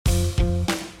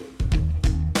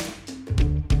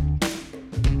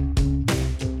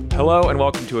Hello and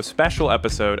welcome to a special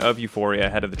episode of Euphoria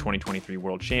ahead of the 2023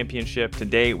 World Championship.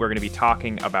 Today we're going to be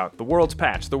talking about the World's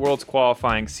Patch, the World's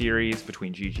qualifying series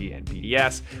between GG and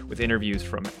BDS, with interviews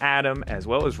from Adam as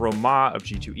well as Romain of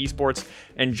G2 Esports.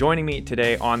 And joining me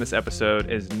today on this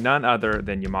episode is none other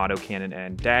than Yamato, Cannon,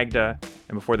 and Dagda.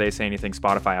 And before they say anything,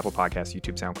 Spotify, Apple Podcasts,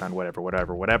 YouTube, SoundCloud,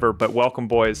 whatever. But welcome,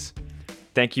 boys.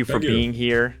 Thank you for being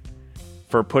here,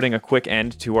 for putting a quick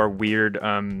end to our weird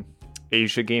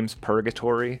Asia Games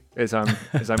purgatory, as I'm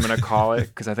going to call it,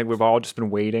 because I think we've all just been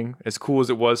waiting. As cool as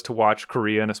it was to watch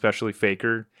Korea and especially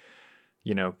Faker,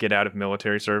 get out of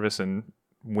military service and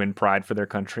win pride for their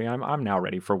country, I'm now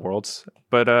ready for Worlds.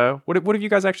 But what have you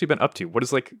guys actually been up to? What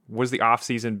has the off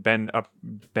season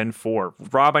been for?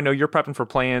 Rob, I know you're prepping for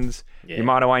plans. Yeah.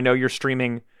 Yamato, I know you're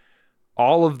streaming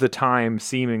all of the time,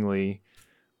 seemingly.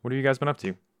 What have you guys been up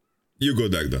to? You go,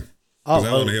 Dagda. I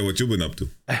want to hear what you've been up to.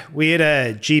 We had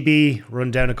a GB run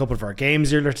down a couple of our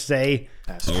games earlier today.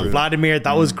 That's true. Vladimir,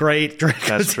 that was great.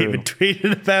 Draco's even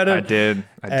tweeted about it. I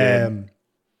did.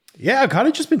 Yeah, I've kind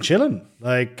of just been chilling,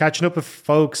 like catching up with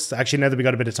folks. Actually, now that we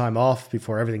got a bit of time off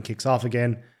before everything kicks off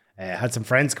again, had some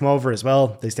friends come over as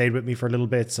well. They stayed with me for a little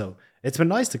bit, so it's been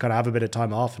nice to kind of have a bit of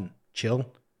time off and chill.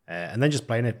 And then just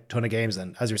playing a ton of games,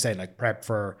 and as you were saying, like prep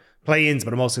for play-ins,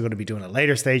 but I'm also going to be doing a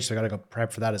later stage, so I got to go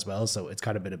prep for that as well. So it's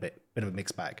kind of been a bit of a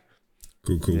mixed bag.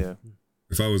 Cool. Yeah.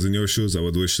 If I was in your shoes, I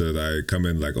would wish that I come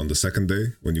in like on the second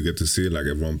day when you get to see like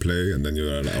everyone play, and then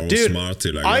you're like all smart.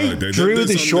 You're like, I drew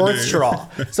the short straw.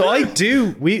 So I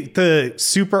do the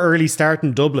super early start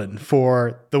in Dublin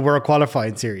for the World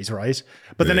Qualifying Series, right?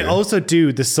 But then I also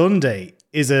do the Sunday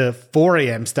is a 4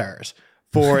 a.m. start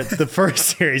for the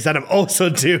first series that I'm also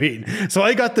doing. So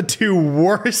I got the two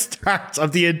worst starts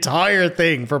of the entire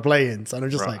thing for play-ins. And I'm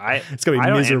just it's going to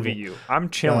be miserable. I don't envy you. I'm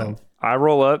chilling. I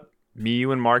roll up, me,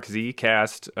 you, and Mark Z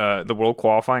cast the World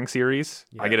Qualifying Series.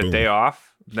 Yeah. I get a day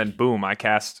off. Then boom, I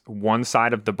cast one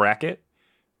side of the bracket.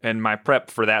 And my prep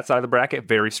for that side of the bracket,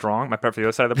 very strong. My prep for the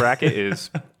other side of the bracket is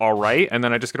all right. And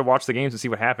then I just got to watch the games and see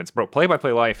what happens. Bro,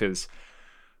 play-by-play life is,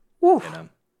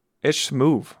 it's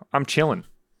smooth. I'm chilling.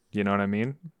 You know what I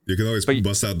mean? You can always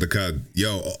bust out the card.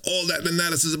 Yo, all that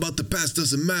analysis about the past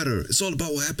doesn't matter. It's all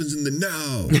about what happens in the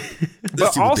now.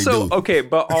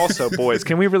 but also, boys,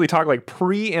 can we really talk like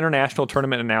pre-international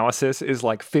tournament analysis is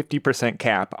like 50%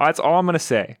 cap. That's all I'm going to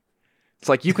say. It's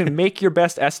like you can make your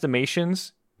best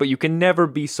estimations, but you can never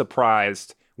be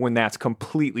surprised when that's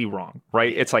completely wrong,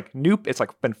 right? It's like it's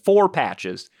like been 4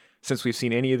 patches since we've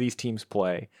seen any of these teams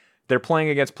play. They're playing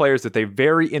against players that they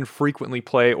very infrequently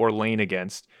play or lane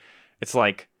against. It's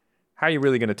like, how are you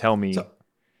really going to tell me? So,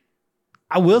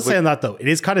 I will say on that, though, it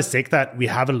is kind of sick that we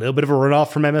have a little bit of a runoff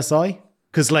from MSI.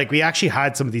 Because like we actually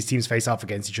had some of these teams face off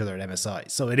against each other at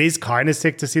MSI. So it is kind of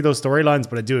sick to see those storylines.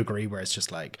 But I do agree where it's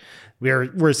just like,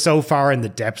 we're so far in the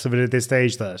depths of it at this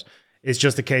stage that it's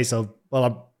just a case of, well,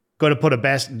 I'm going to put a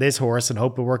bet in this horse and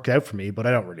hope it worked out for me. But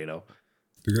I don't really know.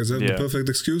 You guys have the perfect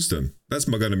excuse then. That's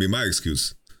going to be my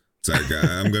excuse. It's like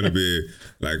I'm gonna be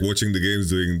like watching the games,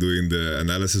 doing the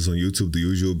analysis on YouTube, the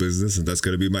usual business, and that's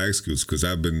gonna be my excuse because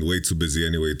I've been way too busy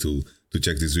anyway to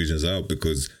check these regions out.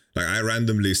 Because like I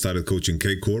randomly started coaching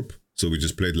K Corp, so we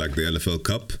just played like the LFL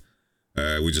Cup.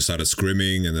 We just started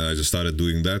scrimming, and then I just started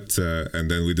doing that,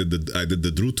 and then I did the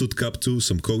Drutut Cup too,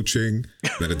 some coaching.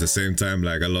 Then at the same time,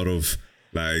 like a lot of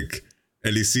like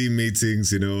LEC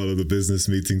meetings, all of the business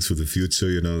meetings for the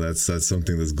future, that's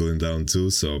something that's going down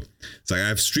too. So it's like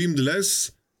I've streamed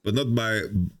less, but not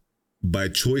by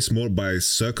choice, more by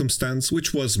circumstance,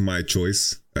 which was my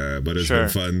choice. But it's been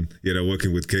fun,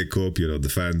 working with K-Corp,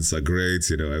 the fans are great,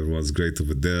 everyone's great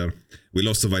over there. We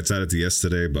lost to Vitality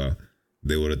yesterday, but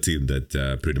they were a team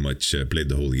that pretty much played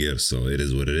the whole year. So it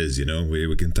is what it is,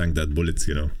 we can tank that bullet,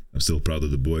 I'm still proud of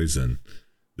the boys, and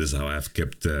this is how I've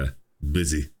kept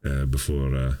busy before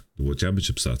the World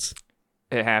Championship starts.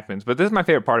 It happens. But this is my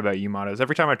favorite part about you, Yamato, is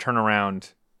every time I turn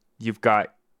around, you've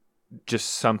got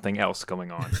just something else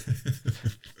going on.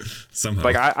 Somehow.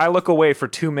 Like I look away for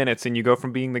 2 minutes and you go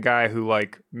from being the guy who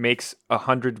like makes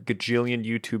 100 gajillion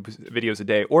YouTube videos a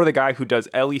day, or the guy who does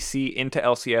LEC into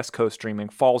LCS co-streaming,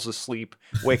 falls asleep,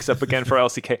 wakes up again for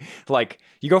LCK. Like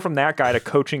you go from that guy to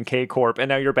coaching K Corp, and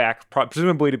now you're back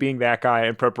presumably to being that guy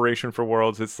in preparation for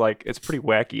Worlds. It's like, it's pretty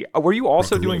wacky. Were you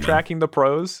also doing tracking the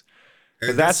pros?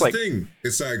 And that's like the thing.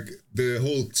 It's like the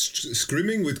whole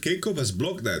scrimming with K-Corp has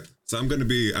blocked that. So I'm gonna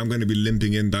be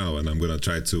limping in now, and I'm gonna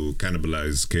try to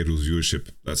cannibalize K-Rool's viewership.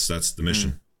 That's the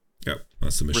mission. Yeah,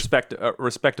 that's the mission.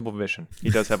 Respectable vision. He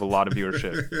does have a lot of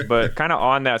viewership. But kind of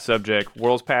on that subject,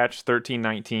 World's Patch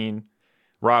 13-19.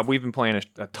 Rob, we've been playing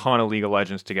a ton of League of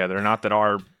Legends together. Not that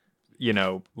our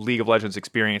League of Legends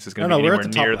experience is going to be we're anywhere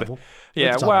at the top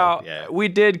near level. We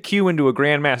did queue into a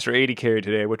Grandmaster 80 carry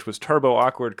today, which was turbo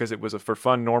awkward because it was a for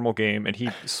fun normal game, and he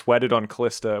sweated on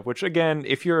Callista, which again,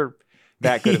 if you're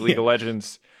that good at League of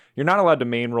Legends, you're not allowed to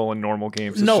main roll in normal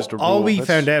games. It's just a rule. All we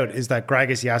found out is that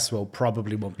Gragas Yasuo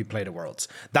probably won't be played at Worlds.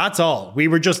 That's all. We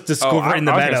were just discovering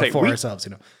the meta for ourselves,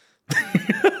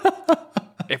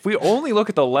 If we only look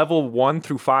at the level 1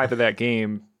 through 5 of that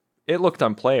game, it looked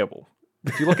unplayable.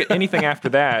 If you look at anything after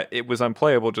that, it was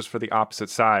unplayable just for the opposite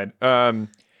side. Are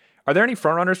there any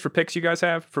frontrunners for picks you guys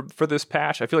have for this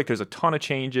patch? I feel like there's a ton of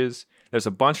changes. There's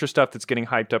a bunch of stuff that's getting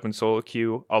hyped up in solo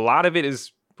queue. A lot of it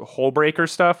is hole breaker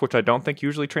stuff, which I don't think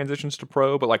usually transitions to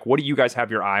pro, but like, what do you guys have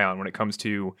your eye on when it comes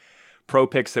to pro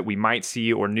picks that we might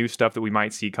see or new stuff that we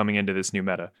might see coming into this new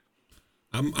meta?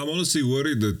 I'm honestly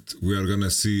worried that we are gonna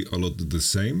see a lot of the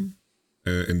same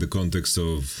in the context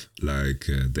of like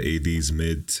the ADs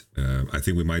mid. I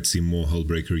think we might see more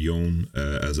Hullbreaker Yone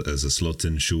as a slot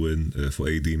in shoe in for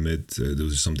AD mid. This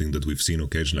is something that we've seen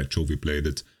occasionally. Like Chovy played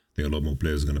it. I think a lot more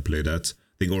players are gonna play that. I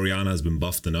think Orianna has been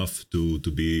buffed enough to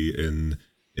be in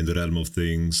the realm of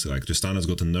things. Like Tristana's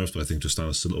gotten nerfed, but I think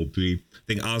Tristana's still OP. I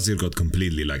think Azir got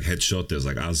completely like headshot. There's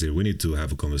like, Azir, we need to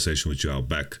have a conversation with you out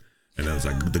back. And then it's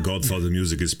like the Godfather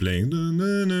music is playing. Just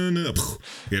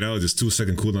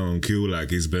 2-second cooldown on Q. Like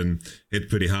he's been hit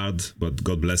pretty hard, but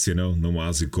God bless, no more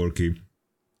Azir Corki.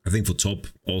 I think for top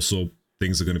also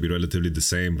things are going to be relatively the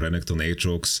same. Renekton,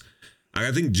 Aatrox.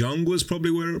 I think jungle is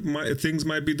probably where things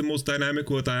might be the most dynamic,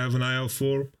 what I have an eye out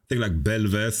for. I think like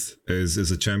Belveth is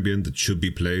a champion that should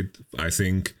be played. I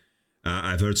think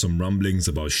I've heard some rumblings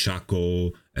about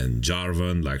Shaco and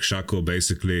Jarvan. Like Shaco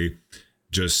basically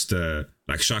just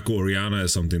like Shaco Orianna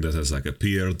is something that has like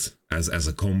appeared as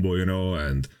a combo,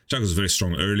 and Shaco's very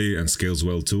strong early and scales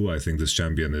well too. I think this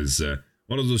champion is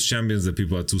one of those champions that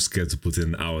people are too scared to put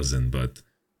in hours in, but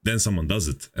then someone does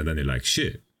it and then you're like,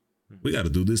 shit, we got to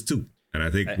do this too. And I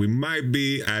think we might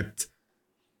be at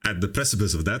the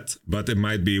precipice of that, but it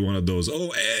might be one of those,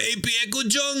 AP Echo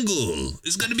Jungle,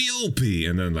 it's going to be OP.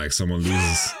 And then like someone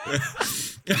loses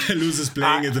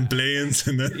playing it in play-ins,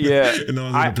 and then no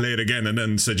one's going to play it again. And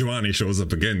then Sejuani shows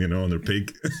up again, on their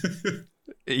peak.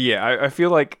 I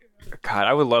feel like, God,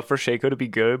 I would love for Shaco to be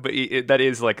good, but that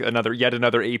is like yet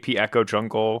another AP Echo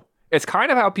Jungle. It's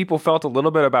kind of how people felt a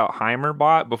little bit about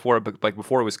Heimerbot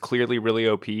before it was clearly really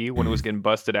OP when it was getting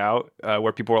busted out,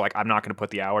 where people were like, I'm not going to put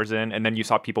the hours in. And then you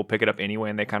saw people pick it up anyway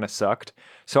and they kind of sucked.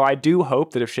 So I do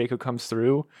hope that if Shaco comes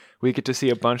through, we get to see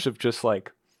a bunch of just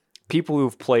like people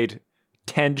who've played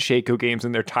 10 Shaco games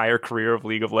in their entire career of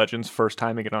League of Legends, first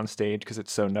timing it on stage because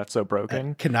it's so nuts, so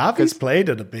broken. Kanavi's played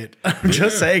it a bit. I'm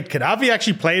just saying, Kanavi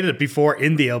actually played it before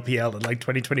in the LPL in like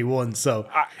 2021. So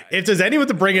if there's anyone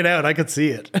to bring it out, I could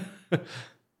see it.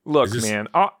 Look, man,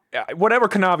 whatever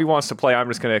Kanavi wants to play, I'm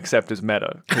just going to accept as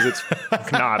meta because it's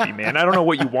Kanavi, man. I don't know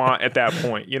what you want at that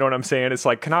point. You know what I'm saying? It's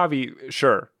like Kanavi,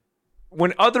 sure.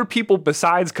 When other people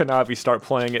besides Kanavi start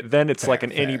playing it, then it's like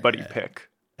an anybody pick.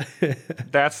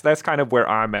 That's kind of where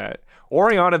I'm at.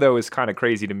 Orianna, though, is kind of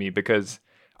crazy to me because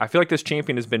I feel like this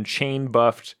champion has been chain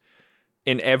buffed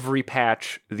in every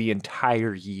patch the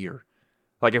entire year.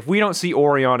 Like, if we don't see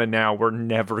Orianna now, we're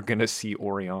never going to see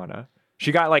Orianna.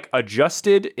 She got like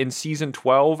adjusted in season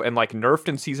 12 and like nerfed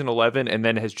in season 11 and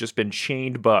then has just been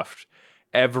chained buffed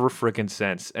ever freaking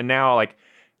since. And now like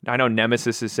I know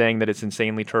Nemesis is saying that it's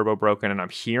insanely turbo broken and I'm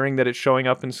hearing that it's showing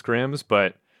up in scrims,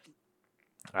 but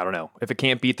I don't know. If it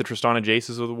can't beat the Tristana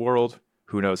Jaces of the world,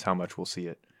 who knows how much we'll see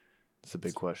it. It's a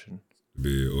big question.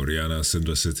 The Orianna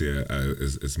Syndra City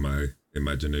is my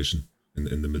imagination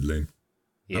in the mid lane.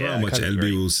 I don't know how much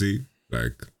LB we'll see.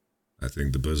 Like I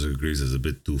think the Berserker Grease is a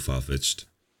bit too far-fetched.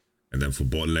 And then for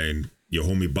bot lane, your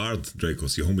homie Bard,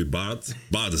 Dracos, your homie Bard.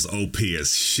 Bard is OP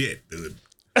as shit, dude.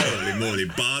 Holy moly,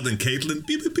 Bard and Caitlyn,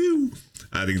 pew pew pew.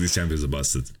 I think these champions are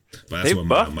busted. But that's what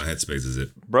my headspace is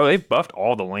it. Bro, they've buffed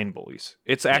all the lane bullies.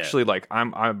 It's actually like,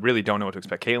 I really don't know what to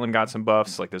expect. Caitlyn got some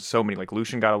buffs. Like there's so many, like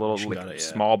Lucian got a little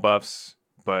small buffs.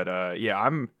 But I'd be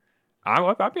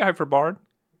hyped for Bard.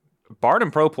 Bard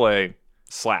in pro play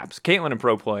slaps. Caitlyn in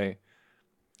pro play,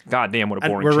 God damn, what a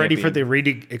boring and we're ready champion. for the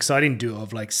really exciting duo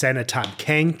of like Senna Tam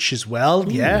Kench as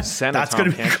well. Yeah, Senna that's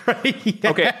going to be great.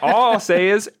 Yeah. Okay, all I'll say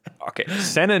is,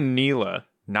 Senna Nyla.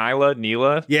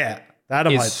 Yeah, that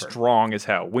I'm is hyped for. strong as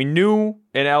hell. We knew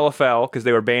in LFL because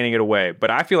they were banning it away, but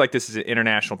I feel like this is an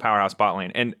international powerhouse bot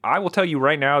lane. And I will tell you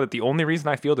right now that the only reason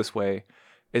I feel this way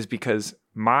is because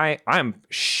I'm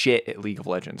shit at League of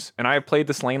Legends. And I have played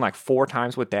this lane like 4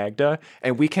 times with Dagda,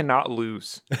 and we cannot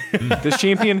lose. This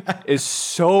champion is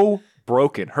so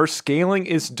broken. Her scaling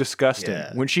is disgusting.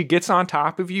 Yeah. When she gets on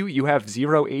top of you, you have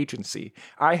zero agency.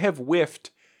 I have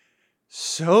whiffed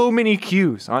so many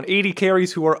Qs on 80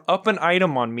 carries who are up an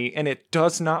item on me, and it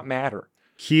does not matter.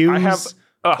 Qs. I have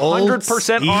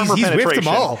 100% armor he's penetration. whiffed them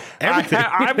all. Everything.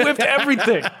 I've whiffed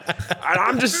everything.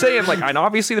 I'm just saying, like, and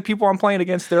obviously the people I'm playing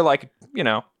against, they're like, you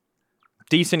know,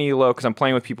 decent elo because I'm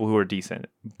playing with people who are decent.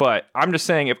 But I'm just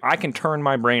saying, if I can turn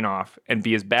my brain off and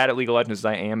be as bad at League of Legends as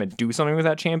I am and do something with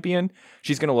that champion,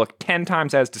 she's going to look 10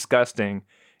 times as disgusting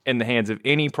in the hands of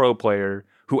any pro player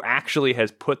who actually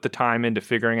has put the time into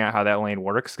figuring out how that lane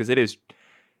works, because it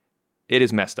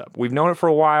is messed up. We've known it for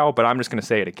a while, but I'm just going to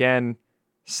say it again.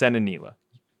 Senna Neela.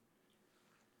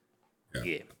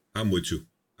 Yeah. I'm with you.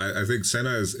 I think Senna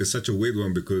is such a weird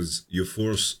one because you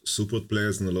force support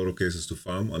players in a lot of cases to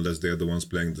farm unless they're the ones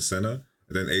playing the Senna.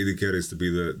 And then AD carries to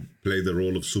play the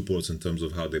role of supports in terms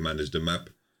of how they manage the map.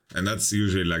 And that's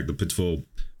usually like the pitfall.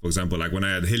 For example, like when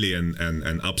I had Hilly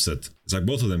and Upset, it's like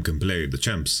both of them can play the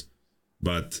champs.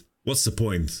 But what's the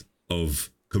point of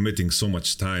committing so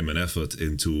much time and effort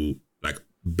into like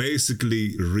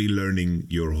basically relearning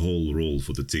your whole role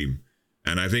for the team?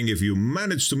 And I think if you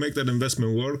manage to make that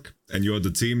investment work and you're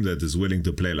the team that is willing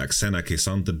to play like Senna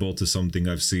Kesante bot is something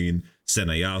I've seen,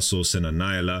 Senna Yasuo, Senna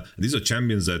Nyla, these are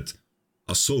champions that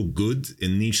are so good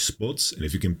in niche spots. And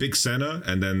if you can pick Senna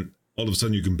and then all of a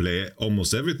sudden you can play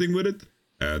almost everything with it,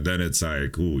 then it's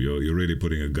like, ooh, you're really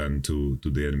putting a gun to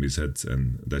the enemy's head,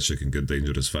 and that shit can get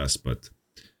dangerous fast. But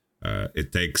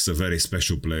it takes a very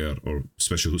special player or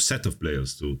special set of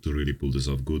players to really pull this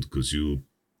off good, because you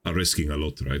are risking a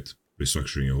lot, right?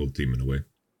 Restructuring your whole team in a way.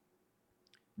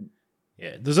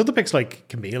 Yeah, there's other picks like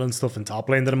Camille and stuff in top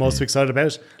lane that I'm most excited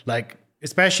about. Like,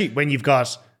 especially when you've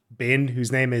got Bin,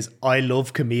 whose name is I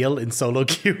Love Camille in solo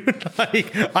queue.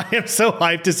 Like, I am so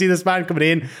hyped to see this man coming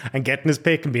in and getting his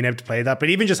pick and being able to play that.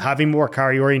 But even just having more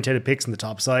carry oriented picks on the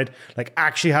top side, like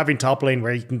actually having top lane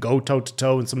where you can go toe to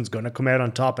toe and someone's going to come out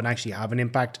on top and actually have an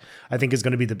impact, I think is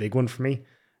going to be the big one for me.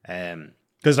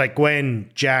 Because like Gwen,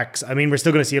 Jax, I mean, we're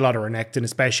still going to see a lot of Renekton,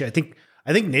 especially. I think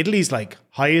Nidalee's like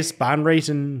highest ban rate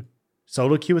in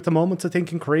solo queue at the moment, I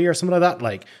think in Korea or something like that,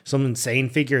 like some insane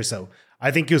figure. So I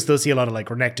think you'll still see a lot of like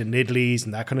Renekton Nidalees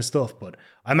and that kind of stuff. But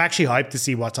I'm actually hyped to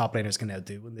see what top laners can now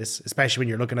do in this, especially when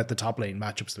you're looking at the top lane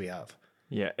matchups we have.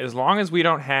 Yeah, as long as we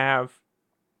don't have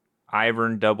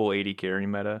Ivern double 80 carry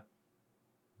meta,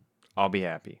 I'll be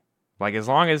happy. Like, as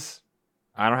long as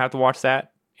I don't have to watch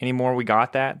that anymore, we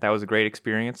got that. That was a great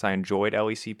experience. I enjoyed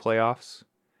LEC playoffs.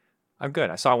 I'm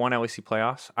good. I saw one LEC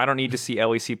playoffs. I don't need to see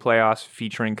LEC playoffs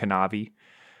featuring Kanavi,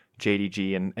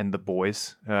 JDG, and the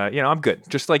boys. I'm good.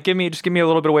 Just give me a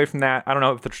little bit away from that. I don't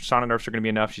know if the Tristana nerfs are going to be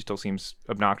enough. She still seems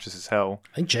obnoxious as hell.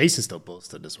 I think Jace is still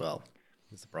busted as well.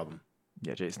 That's the problem.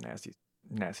 Yeah, Jace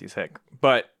nasty as heck.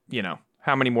 But,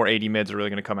 how many more AD mids are really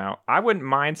going to come out? I wouldn't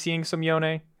mind seeing some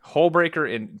Yone.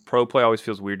 Hullbreaker in pro play always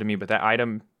feels weird to me, but that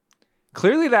item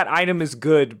is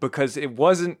good because it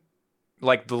wasn't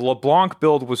like the LeBlanc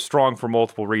build was strong for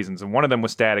multiple reasons, and one of them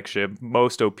was Static Shib,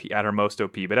 most OP at her most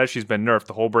OP. But as she's been nerfed,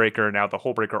 the Hullbreaker, now the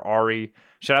Hullbreaker Ahri.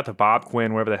 Shout out to Bob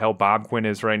Quinn, wherever the hell Bob Quinn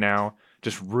is right now,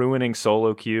 just ruining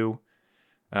solo queue.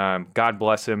 God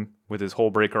bless him with his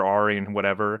Hullbreaker Ahri and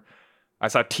whatever. I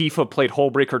saw Tifa played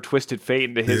Hullbreaker Twisted Fate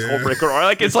into his Hullbreaker Ahri.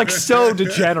 Like, it's like so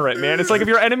degenerate, man. It's like if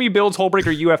your enemy builds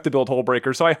Hullbreaker, you have to build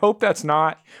Hullbreaker. So I hope that's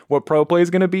not what pro play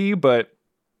is going to be, but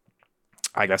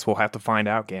I guess we'll have to find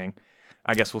out, gang.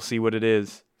 I guess we'll see what it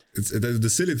is. The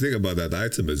silly thing about that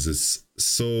item is it's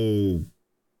so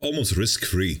almost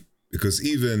risk-free, because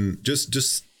even just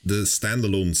the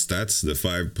standalone stats, the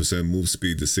 5% move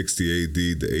speed, the 60 AD,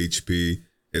 the HP,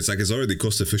 it's like it's already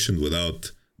cost-efficient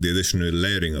without the additional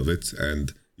layering of it.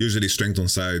 And usually strength on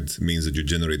side means that you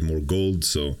generate more gold,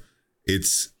 so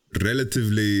it's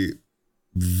relatively...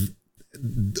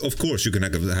 Of course, you can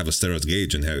have a steroid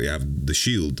gauge and have the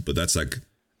shield, but that's like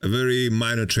a very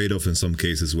minor trade-off in some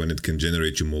cases when it can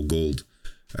generate you more gold.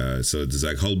 So it's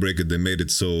like Hullbreaker, they made it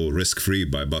so risk-free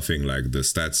by buffing like the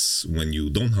stats when you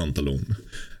don't hunt alone.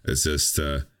 It's just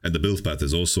and the build path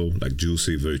is also like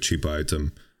juicy, very cheap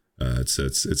item. It's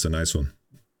a nice one.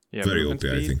 Yeah, very OP,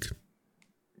 I think.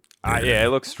 Yeah, it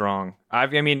looks strong. I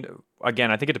mean,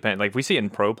 again, I think it depends. Like, if we see it in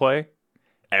pro play,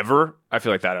 ever, I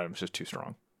feel like that item's just too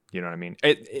strong. You know what I mean?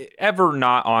 Ever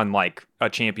not on like a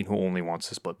champion who only wants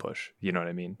to split push. You know what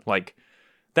I mean? Like,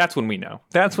 that's when we know.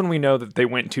 That's when we know that they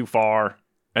went too far,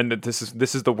 and that this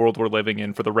is the world we're living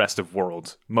in for the rest of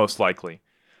worlds, most likely.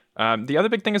 The other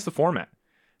big thing is the format.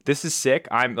 This is sick.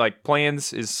 I'm like,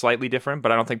 plans is slightly different,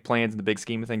 but I don't think plans in the big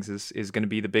scheme of things is going to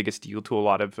be the biggest deal to a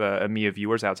lot of EMEA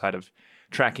viewers outside of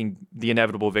tracking the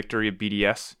inevitable victory of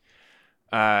BDS.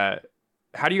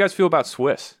 how do you guys feel about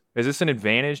Swiss? Is this an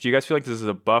advantage? Do you guys feel like this is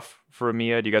a buff for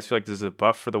EMEA? Do you guys feel like this is a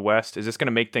buff for the West? Is this going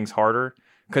to make things harder?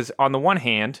 Because on the one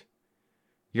hand,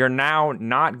 you're now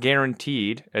not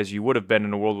guaranteed, as you would have been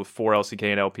in a world with 4 LCK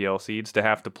and LPL seeds, to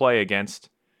have to play against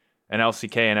an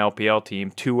LCK and LPL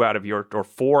team 4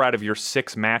 out of your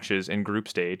 6 matches in group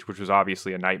stage, which was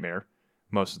obviously a nightmare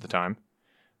most of the time.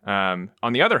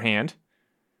 On the other hand,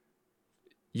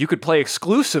 you could play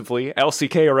exclusively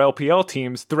LCK or LPL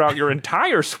teams throughout your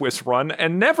entire Swiss run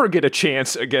and never get a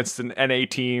chance against an NA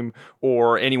team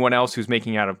or anyone else who's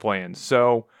making out of plans.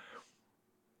 So,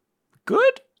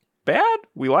 good, bad,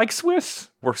 we like Swiss,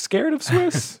 we're scared of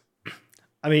Swiss.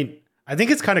 I mean, I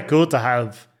think it's kind of cool to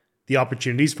have the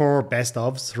opportunities for best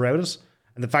ofs throughout it.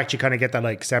 And the fact you kind of get that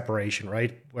like separation,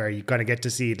 right? Where you kind of get to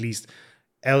see at least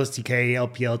LCK,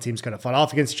 LPL teams kind of fight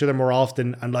off against each other more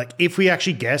often. And like, if we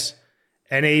actually get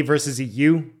NA versus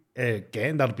EU,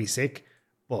 again, that'll be sick.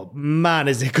 But man,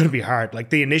 is it going to be hard. Like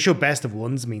the initial best of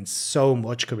ones means so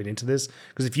much coming into this.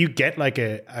 Because if you get like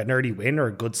an early win or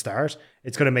a good start,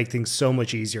 it's going to make things so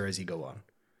much easier as you go on.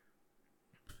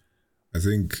 I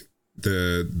think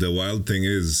the wild thing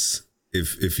is,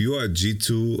 if you are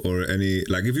G2 or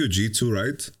if you're G2,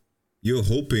 right, you're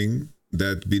hoping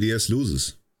that BDS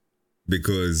loses.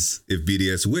 Because if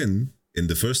BDS win in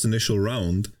the first initial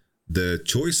round, the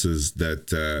choices that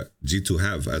G2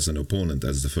 have as an opponent,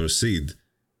 as the first seed,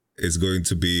 is going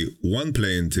to be one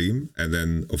playing team, and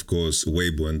then, of course,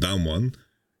 Weibo and Damwon.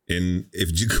 And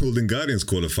if G Golden Guardians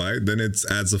qualify, then it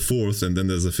adds a 4th, and then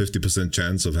there's a 50%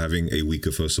 chance of having a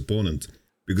weaker first opponent.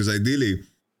 Because ideally,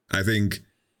 I think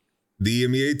the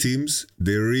EMEA teams,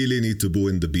 they really need to go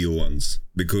in the BO1s.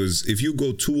 Because if you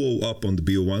go 2-0 up on the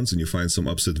BO1s and you find some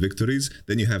upset victories,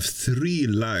 then you have 3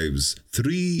 lives,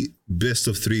 3 best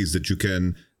of 3s that you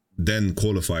can then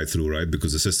qualify through, right?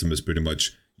 Because the system is pretty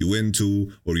much you win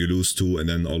 2 or you lose 2, and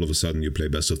then all of a sudden you play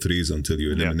best of 3s until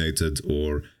you're eliminated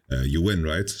or you win,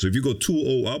 right? So if you go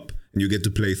 2-0 up and you get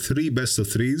to play 3 best of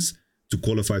 3s to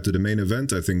qualify to the main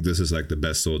event, I think this is like the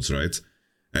best odds, right?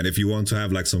 And if you want to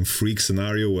have like some freak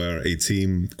scenario where a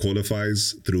team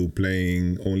qualifies through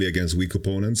playing only against weak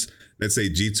opponents, let's say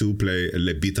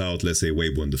G2 beat out, let's say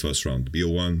Weibo in the first round,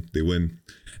 BO1, they win.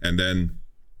 And then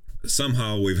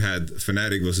somehow we've had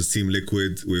Fnatic versus Team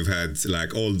Liquid, we've had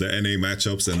like all the NA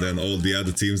matchups, and then all the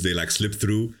other teams, they like slip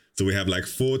through. So we have like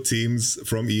 4 teams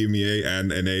from EMEA and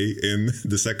NA in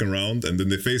the second round, and then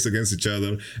they face against each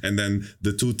other. And then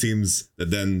the 2 teams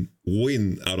that then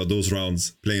win out of those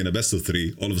rounds, playing a best of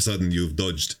 3, all of a sudden you've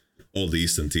dodged all the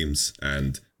Eastern teams,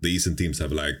 and the Eastern teams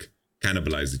have like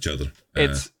cannibalized each other.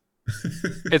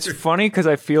 It's funny because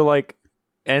I feel like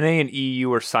NA and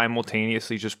EU are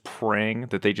simultaneously just praying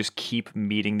that they just keep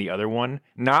meeting the other one,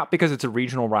 not because it's a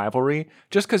regional rivalry,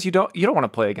 just because you don't want to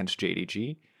play against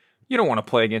JDG. You don't want to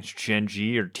play against Gen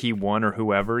G or T1 or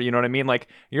whoever, you know what I mean? Like,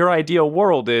 your ideal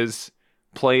world is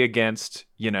play against,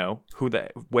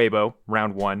 Weibo,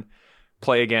 round 1,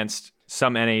 play against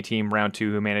some NA team, round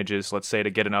 2, who manages, let's say, to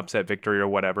get an upset victory or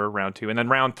whatever, round 2. And then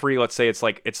round 3, let's say it's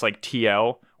like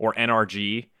TL or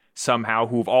NRG, somehow,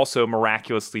 who've also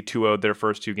miraculously 2-0'd their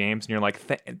first 2 games, and you're like,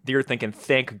 you're thinking,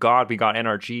 thank God we got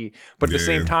NRG, but at the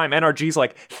same time, NRG's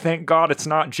like, thank God it's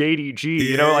not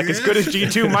JDG, like as good as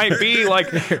G2 might be,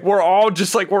 like we're all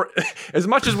just like, we're as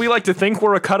much as we like to think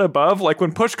we're a cut above, like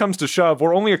when push comes to shove,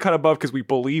 we're only a cut above because we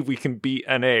believe we can beat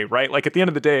NA, right? Like at the end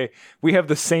of the day, we have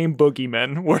the same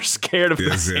boogeymen, we're scared of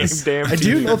the same damn team. I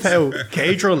do love how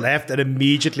Kadro left and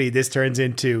immediately this turns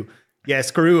into, yeah,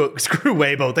 screw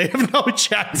Weibo. They have no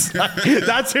chance.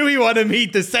 That's who we want to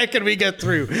meet the second we get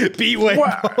through. Beat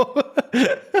Weibo.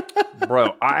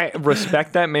 Bro, I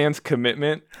respect that man's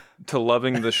commitment to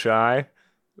loving the shy,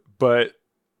 but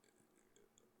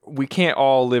we can't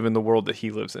all live in the world that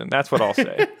he lives in. That's what I'll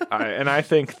say. And I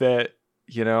think that,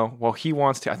 he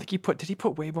wants to. I think did he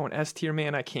put Weibo in S tier,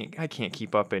 man? I can't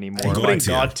keep up anymore.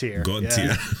 God tier.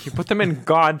 He put them in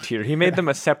God tier. He made them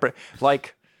a separate,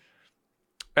 like,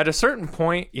 at a certain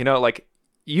point,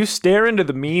 you stare into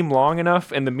the meme long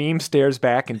enough and the meme stares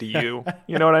back into you.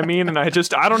 You know what I mean? And I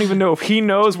don't even know if he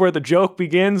knows where the joke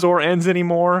begins or ends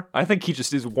anymore. I think he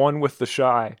just is one with the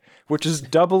shy, which is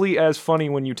doubly as funny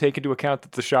when you take into account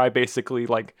that the shy basically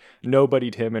like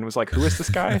nobodied him and was like, who is this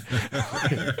guy?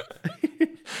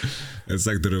 It's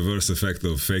like the reverse effect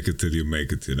of fake it till you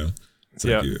make it, It's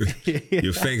like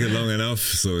you fake it long enough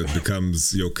so it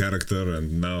becomes your character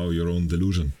and now your own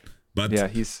delusion. But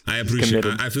I appreciate.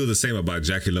 I feel the same about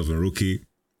Jackie Love and Rookie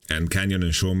and Canyon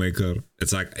and Showmaker.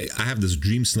 It's like I have this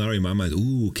dream scenario in my mind.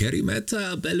 Ooh, Kerry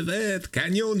Meta, Belvet,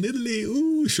 Canyon, Nidalee,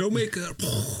 ooh, Showmaker.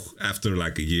 After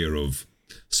like a year of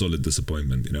solid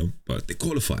disappointment, But they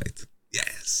qualified. Yeah,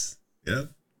 Yeah.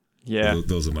 Yeah.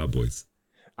 Those are my boys.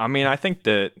 I mean, I think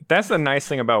that's the nice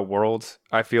thing about Worlds,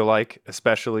 I feel like,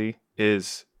 especially,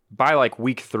 is by like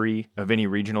week 3 of any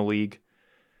regional league,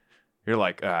 you're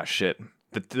like, shit.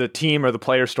 The team or the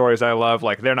player stories I love,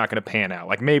 like, they're not going to pan out.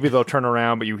 Like, maybe they'll turn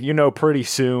around, but you know pretty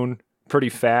soon, pretty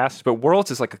fast. But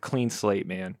Worlds is like a clean slate,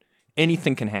 man.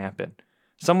 Anything can happen.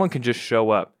 Someone can just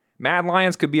show up. Mad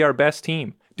Lions could be our best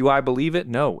team. Do I believe it?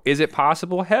 No. Is it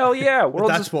possible? Hell yeah. Worlds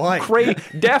that's why. Crazy.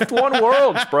 Deft won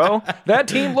Worlds, bro. That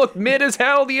team looked mid as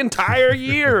hell the entire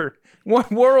year. Won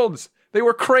Worlds. They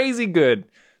were crazy good.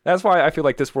 That's why I feel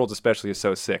like this Worlds especially is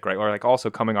so sick, right? Or like also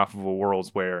coming off of a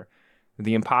Worlds where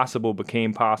the impossible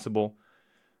became possible.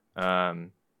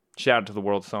 Shout out to the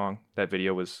World song. That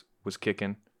video was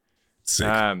kicking. Sick.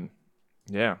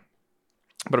 Yeah.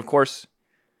 But of course,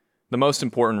 the most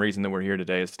important reason that we're here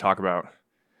today is to talk about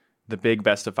the big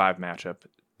best of 5 matchup.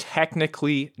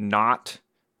 Technically not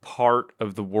part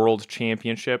of the World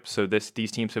Championship. So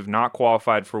these teams have not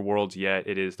qualified for Worlds yet.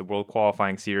 It is the World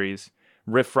Qualifying Series.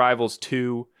 Rift Rivals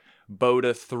 2,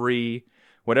 Boda 3,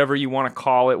 whatever you want to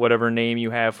call it, whatever name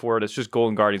you have for it. It's just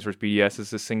Golden Guardians versus BDS.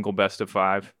 It's a single best of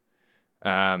 5.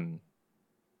 Guys,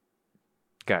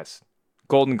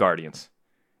 Golden Guardians.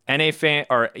 NA fan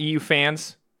or EU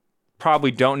fans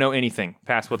probably don't know anything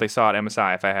past what they saw at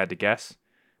MSI, if I had to guess.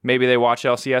 Maybe they watch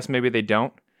LCS, maybe they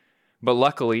don't. But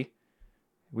luckily,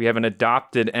 we have an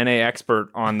adopted NA expert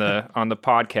on the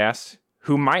podcast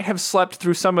who might have slept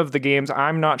through some of the games,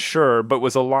 I'm not sure, but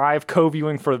was alive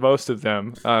co-viewing for most of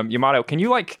them. Yamato, can you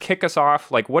like kick us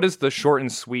off? Like, what is the short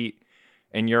and sweet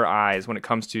in your eyes when it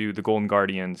comes to the Golden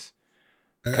Guardians?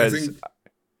 I think,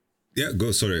 yeah,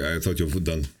 go. Sorry, I thought you were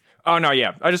done. Oh no,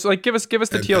 yeah. I just like give us the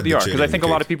TLDR because I think a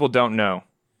lot of people don't know.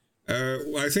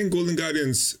 I think Golden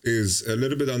Guardians is a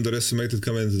little bit underestimated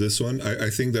coming into this one. I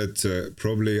think that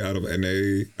probably out of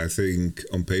NA, I think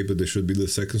on paper they should be the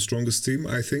second strongest team,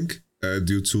 I think,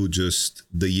 due to just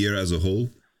the year as a whole.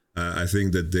 I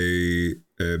think that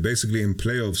they basically in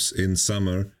playoffs in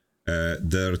summer,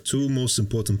 their 2 most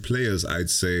important players, I'd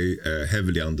say,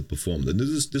 heavily underperformed. And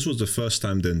this was the first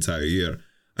time the entire year.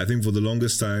 I think for the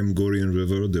longest time, Gory and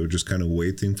River, they were just kind of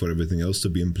waiting for everything else to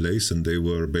be in place, and they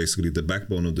were basically the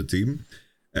backbone of the team.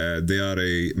 They are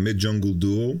a mid-jungle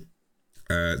duo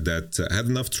that had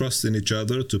enough trust in each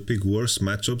other to pick worse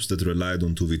matchups that relied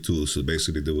on 2v2. So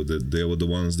basically, they were the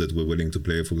ones that were willing to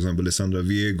play, for example, Lissandra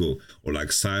Viego or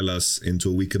like Silas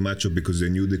into a weaker matchup because they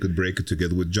knew they could break it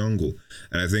together with jungle.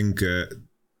 And I think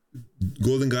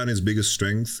Golden Guardians' biggest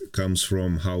strength comes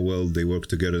from how well they work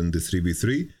together in the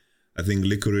 3v3. I think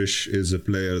Licorice is a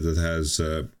player that has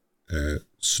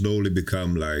slowly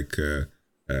become like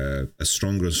a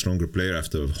stronger and stronger player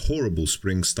after a horrible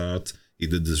spring start. He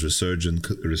did this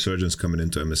resurgence coming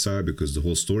into MSI because the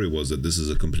whole story was that this is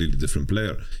a completely different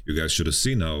player. You guys should have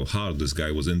seen how hard this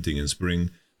guy was inting in spring.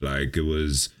 Like it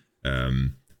was,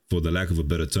 for the lack of a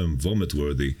better term,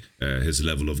 vomit-worthy, his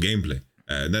level of gameplay.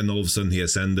 And then all of a sudden he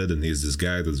ascended and he's this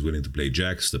guy that's willing to play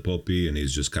Jax, the Poppy, and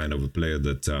he's just kind of a player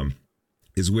that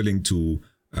is willing to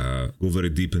go very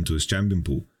deep into his champion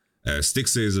pool.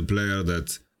 Stixie is a player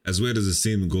that, as weird as it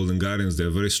seems, Golden Guardians, they're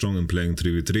very strong in playing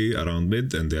 3v3 around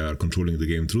mid, and they are controlling the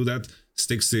game through that.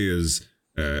 Stixie is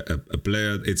a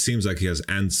player, it seems like he has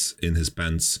ants in his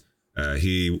pants.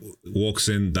 He walks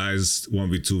in, dies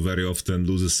 1v2 very often,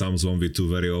 loses some 1v2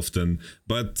 very often,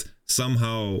 but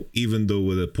somehow, even though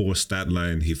with a poor stat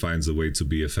line, he finds a way to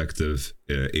be effective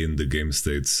in the game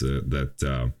states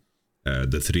that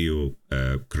the trio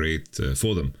create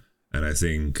for them. And I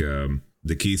think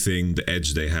the key thing, the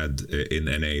edge they had in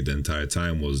NA the entire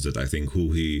time was that I think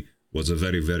Huhi was a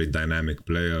very, very dynamic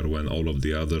player when all of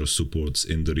the other supports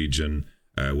in the region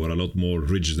were a lot more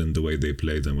rigid in the way they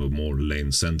played and were more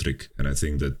lane-centric. And I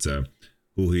think that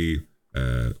Huhi,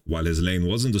 while his lane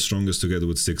wasn't the strongest together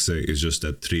with 6A, is just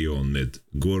that trio on mid.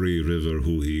 Gory, River,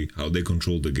 Huhi, how they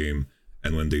control the game.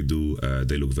 And when they do,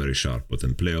 they look very sharp. But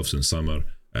in playoffs in summer,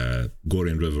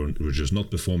 Gory and River were just not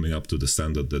performing up to the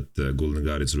standard that Golden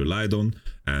Guardians relied on,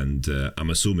 and I'm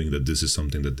assuming that this is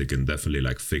something that they can definitely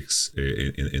like fix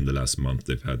in the last month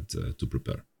they've had to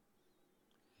prepare.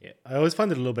 Yeah, I always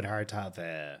find it a little bit hard to have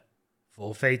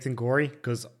full faith in Gory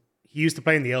because he used to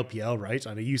play in the LPL, right?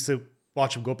 And I used to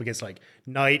watch him go up against like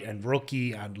Knight and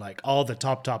Rookie and like all the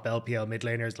top LPL mid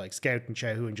laners like Scout and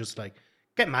Shehu and just like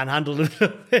get manhandled a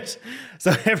little bit.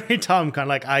 So every time I'm kind of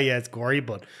like, yeah, it's Gory.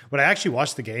 But when I actually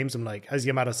watch the games, I'm like, as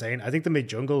Yamato saying, I think the mid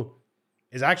jungle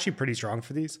is actually pretty strong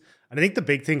for these. And I think the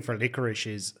big thing for Licorice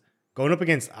is going up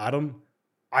against Adam.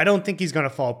 I don't think he's going to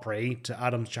fall prey to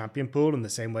Adam's champion pool in the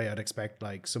same way I'd expect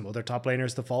like some other top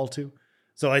laners to fall to.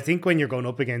 So I think when you're going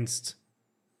up against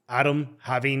Adam,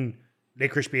 having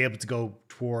Licorice be able to go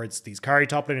towards these carry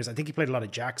top laners. I think he played a lot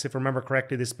of Jacks, if I remember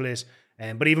correctly, this split.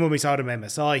 But even when we saw him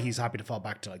MSI, he's happy to fall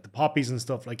back to like the poppies and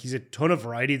stuff. Like he's a ton of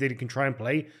variety that he can try and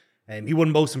play. He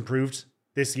won most improved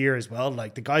this year as well.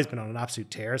 Like the guy's been on an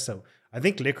absolute tear. So I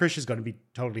think Licorice is going to be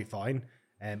totally fine.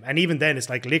 And even then, it's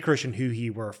like Licorice and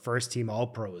Huhi were first team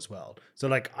All-Pro as well. So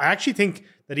like I actually think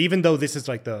that even though this is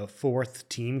like the fourth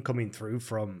team coming through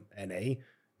from NA,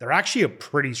 they're actually a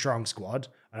pretty strong squad.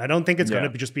 And I don't think it's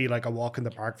going to just be like a walk in the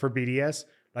park for BDS.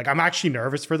 Like I'm actually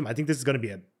nervous for them. I think this is going to be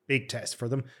a big test for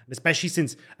them. And especially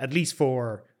since, at least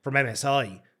from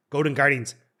MSI, Golden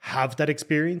Guardians have that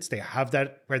experience. They have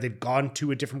that where they've gone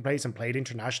to a different place and played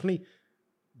internationally.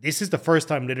 This is the first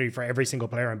time literally for every single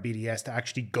player on BDS to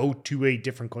actually go to a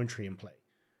different country and play.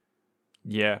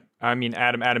 Yeah. I mean,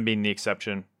 Adam being the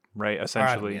exception, right?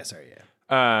 Essentially.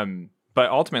 But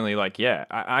ultimately, like, yeah,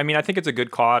 I mean, I think it's a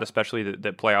good call out, especially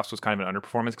that playoffs was kind of an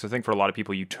underperformance, because I think for a lot of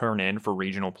people, you turn in for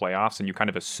regional playoffs and you kind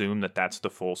of assume that that's the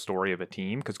full story of a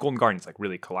team, because Golden Guardians like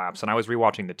really collapsed. And I was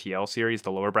rewatching the TL series,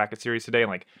 the lower bracket series today,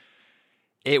 and like,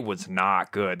 it was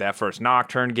not good. That first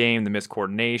Nocturne game, the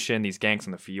miscoordination, these ganks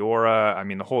on the Fiora. I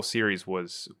mean, the whole series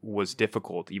was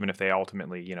difficult, even if they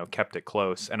ultimately, you know, kept it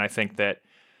close. And I think that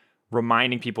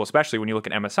reminding people, especially when you look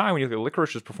at MSI, when you look at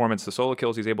Licorice's performance, the solo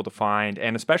kills he's able to find,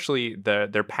 and especially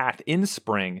their path in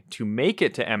spring to make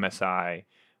it to MSI,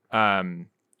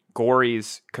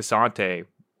 Gory's Cassante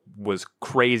was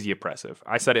crazy impressive.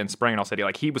 I said it in spring, and I'll say it,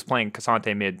 like, he was playing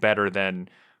Cassante mid better than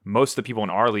most of the people in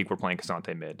our league were playing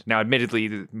Cassante mid. Now,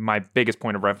 admittedly, my biggest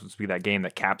point of reference would be that game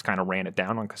that Caps kind of ran it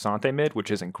down on Cassante mid,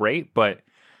 which isn't great, but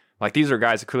like these are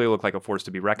guys that clearly look like a force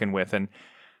to be reckoned with. And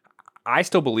I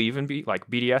still believe in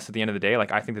BDS at the end of the day.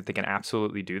 Like, I think that they can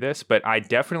absolutely do this, but I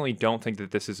definitely don't think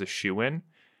that this is a shoo-in.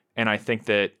 And I think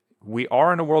that we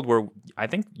are in a world where I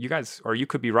think you guys, or you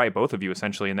could be right, both of you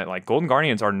essentially, in that like Golden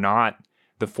Guardians are not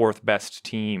the fourth best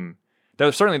team.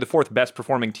 They're certainly the fourth best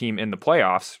performing team in the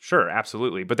playoffs. Sure,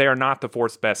 absolutely. But they are not the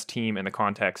fourth best team in the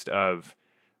context of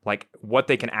like what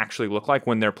they can actually look like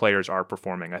when their players are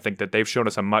performing. I think that they've shown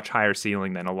us a much higher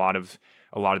ceiling than a lot of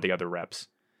the other reps.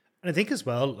 And I think as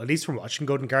well, at least from watching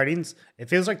Golden Guardians, it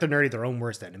feels like they're nearly their own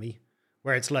worst enemy.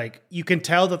 Where it's like, you can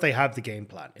tell that they have the game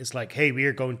plan. It's like, hey, we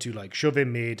are going to like shove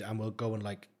in mid and we'll go and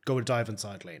like go and dive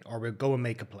inside lane, or we'll go and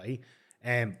make a play.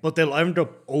 But they'll end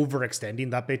up overextending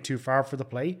that bit too far for the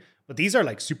play. But these are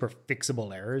like super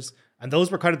fixable errors. And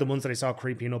those were kind of the ones that I saw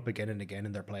creeping up again and again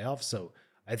in their playoffs. So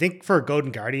I think for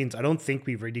Golden Guardians, I don't think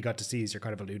we've really got to see, as you're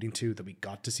kind of alluding to, that we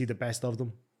got to see the best of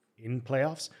them in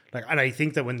playoffs. Like, and I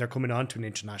think that when they're coming on to an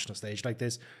international stage like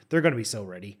this, they're going to be so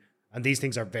ready. And these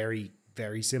things are very,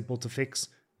 very simple to fix.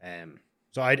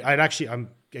 So I'm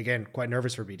again quite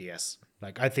nervous for BDS.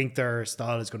 Like, I think their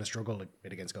style is going to struggle a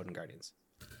bit against Golden Guardians.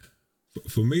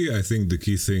 For me, I think the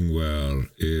key thing where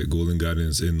Golden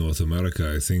Guardians in North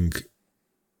America, I think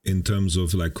in terms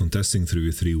of like contesting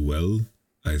 3v3 well,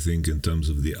 I think in terms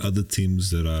of the other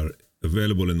teams that are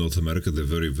available in North America, they're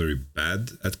very, very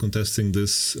bad at contesting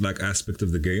this like aspect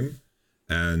of the game.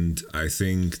 And I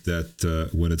think that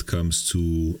when it comes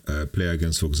to play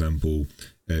against, for example,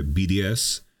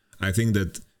 BDS, I think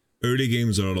that early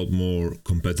games are a lot more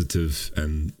competitive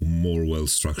and more well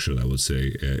structured, I would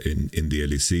say, in the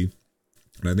LEC.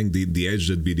 And I think the edge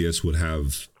that BDS would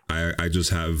have, I just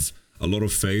have a lot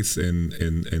of faith in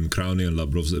Crowny and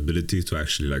Labrov's ability to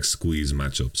actually like squeeze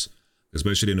matchups,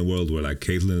 especially in a world where like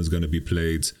Caitlyn is going to be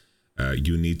played.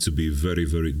 You need to be very,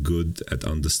 very good at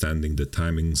understanding the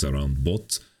timings around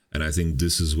bot. And I think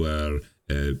this is where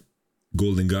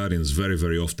Golden Guardians very,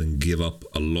 very often give up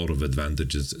a lot of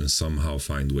advantages and somehow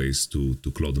find ways to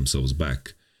claw themselves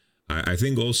back. I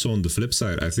think also on the flip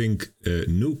side, I think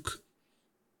Nuke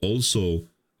also,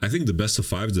 I think the best of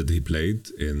fives that he played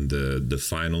in the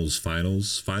finals,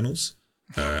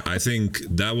 I think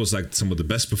that was like some of the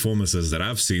best performances that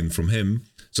I've seen from him.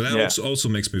 So that also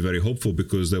makes me very hopeful,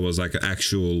 because there was like an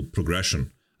actual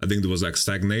progression. I think there was like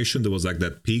stagnation. There was like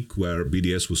that peak where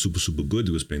BDS was super, super good.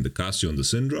 He was playing the Casio and the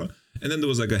Syndra. And then there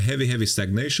was like a heavy, heavy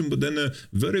stagnation, but then a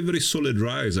very, very solid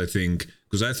rise, I think.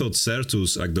 Because I thought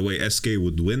Certus, like the way SK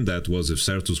would win that was if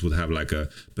Certus would have like a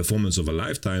performance of a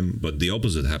lifetime, but the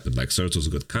opposite happened. Like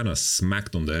Certus got kind of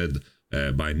smacked on the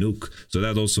head by Nuke. So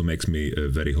that also makes me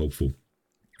very hopeful.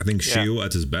 I think Shio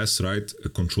at his best, right,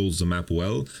 controls the map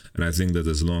well. And I think that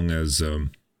as long as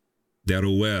they're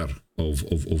aware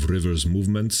of River's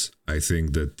movements, I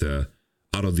think that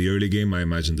out of the early game, I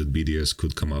imagine that BDS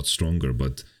could come out stronger.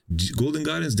 But Golden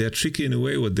Guardians, they're tricky in a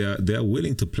way where they're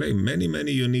willing to play many,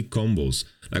 many unique combos.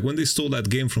 Like when they stole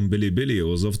that game from Bilibili, it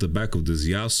was off the back of this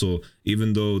Yasuo,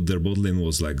 even though their bot lane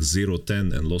was like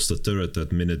 0-10 and lost a turret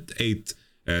at minute 8,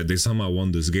 they somehow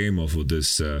won this game off of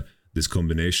this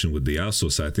combination with the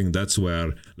Yasuo. So I think that's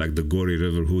where like the Gory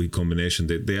River Hui combination,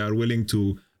 they are willing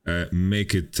to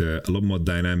make it a lot more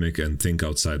dynamic and think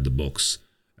outside the box,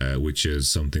 which is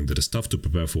something that is tough to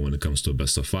prepare for when it comes to a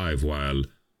best of 5, while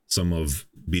some of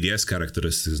BDS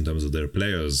characteristics in terms of their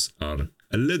players are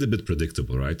a little bit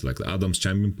predictable, right? Like the Adams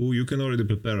champion pool, you can already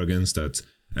prepare against that,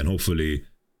 and hopefully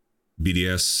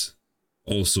BDS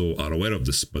also are aware of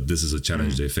this, but this is a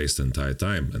challenge they faced the entire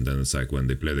time. And then it's like when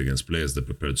they played against players that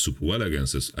prepared super well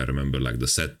against this. I remember like the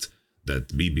set that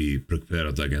BB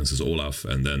prepared against his Olaf,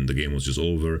 and then the game was just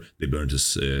over. They burned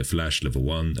his flash level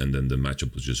 1, and then the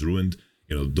matchup was just ruined.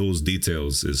 You know, those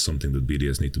details is something that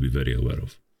BDS need to be very aware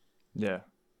of. Yeah.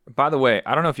 By the way,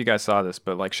 I don't know if you guys saw this,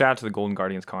 but like shout out to the Golden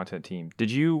Guardians content team.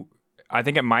 I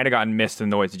think it might have gotten missed in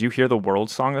the noise. Did you hear the World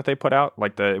song that they put out?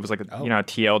 Like it was like, you know,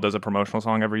 TL does a promotional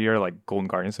song every year, like Golden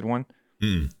Guardians did one.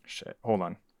 Shit, hold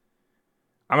on.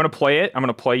 I'm going to play it. I'm going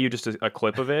to play you just a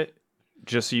clip of it,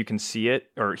 just so you can see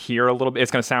it or hear a little bit.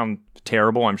 It's going to sound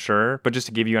terrible, I'm sure, but just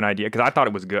to give you an idea, because I thought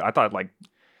it was good. I thought like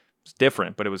it's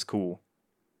different, but it was cool.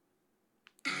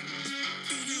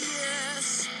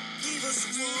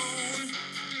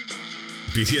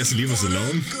 BTS, leave us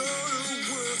alone.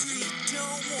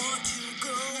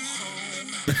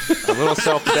 A little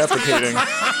self-deprecating.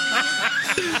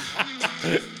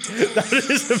 That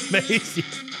is amazing.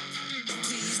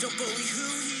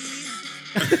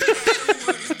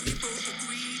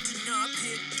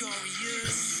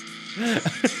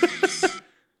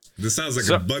 This sounds like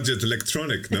a budget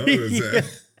electronic, no?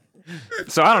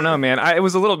 So I don't know, man. It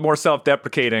was a little more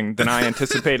self-deprecating than I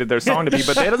anticipated their song to be,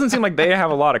 but it doesn't seem like they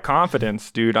have a lot of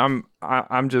confidence, dude. I'm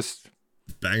just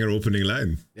banger opening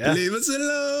line. Yeah. Leave us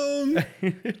alone.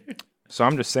 So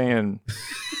I'm just saying,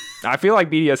 I feel like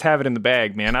BDS have it in the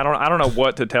bag, man. I don't know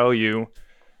what to tell you,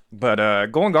 but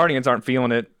Golden Guardians aren't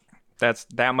feeling it.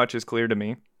 That much is clear to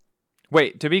me.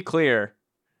 Wait, to be clear,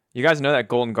 you guys know that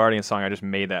Golden Guardian song? I just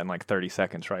made that in like 30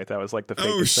 seconds, right? That was like the fakest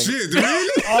thing. Oh shit!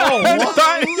 Really?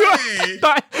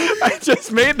 I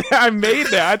just made that. I made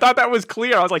that. I thought that was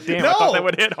clear. I was like, damn, I thought that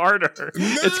would hit harder.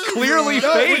 It's clearly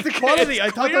fake. With the quality, I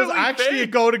thought that was actually a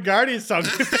Golden Guardian song.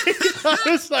 I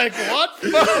was like, what?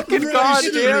 Fucking bro, God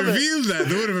you damn it. Revealed that.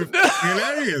 That would have been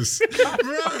hilarious,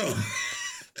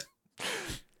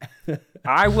 bro.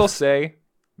 I will say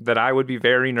that I would be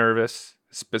very nervous,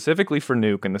 specifically for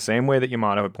Nuke, in the same way that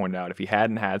Yamato had pointed out, if he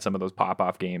hadn't had some of those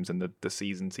pop-off games in the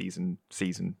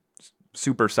season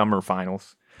super summer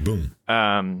finals. Boom.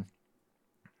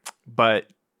 But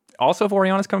also if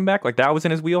Oriana's coming back, like that was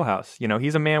in his wheelhouse. You know,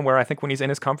 he's a man where I think when he's in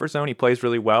his comfort zone, he plays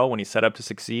really well when he's set up to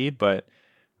succeed. But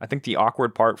I think the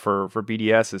awkward part for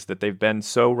BDS is that they've been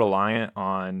so reliant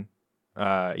on,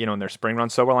 in their spring run,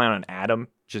 so reliant on Adam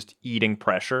just eating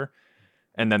pressure,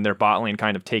 and then their bot lane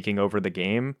kind of taking over the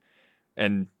game.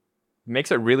 And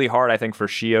makes it really hard, I think, for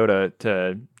Shio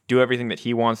to do everything that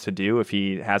he wants to do if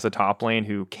he has a top lane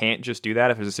who can't just do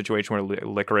that. If there's a situation where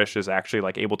Licorice is actually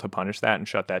like able to punish that and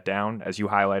shut that down, as you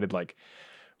highlighted, like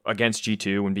against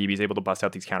G2 when BB's able to bust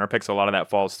out these counter picks, a lot of that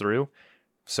falls through.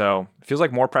 So it feels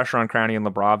like more pressure on Crownie and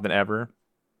Lebrov than ever.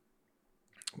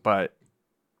 But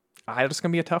it's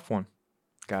going to be a tough one.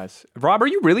 Guys, Rob, are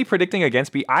you really predicting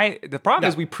against B? The problem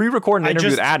is we pre-recorded an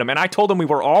interview with Adam, and I told him we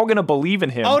were all going to believe in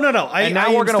him. Oh no! And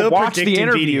now we're going to watch the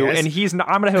interview, BDS. And he's not.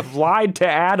 I'm going to have lied to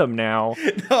Adam now.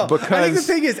 No, because I think the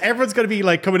thing is, everyone's going to be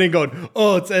like coming in going,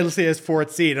 "Oh, it's LCS 4th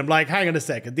seed." I'm like, hang on a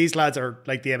second. These lads are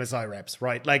like the MSI reps,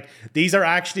 right? Like these are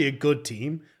actually a good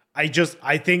team. I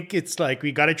think it's like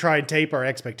we got to try and tape our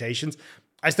expectations.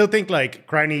 I still think like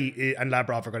Crownie and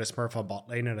Labrov are going to smurf on bot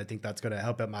lane, and I think that's going to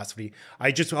help out massively.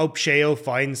 I just hope Sheo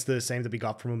finds the same that we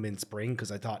got from him in spring,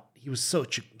 because I thought he was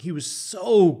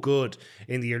so good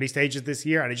in the early stages this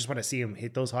year, and I just want to see him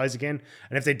hit those highs again.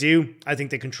 And if they do, I think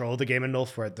they control the game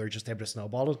enough where they're just able to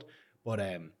snowball it. But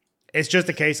it's just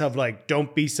a case of like,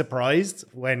 don't be surprised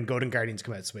when Golden Guardians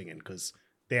come out swinging, because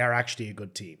they are actually a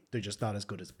good team. They're just not as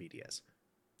good as BDS.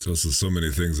 It's also so many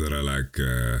things that are like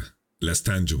less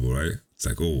tangible, right? It's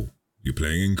like, oh, you're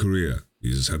playing in Korea.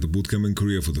 You just had the bootcamp in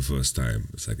Korea for the first time.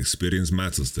 It's like experience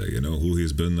matters there, who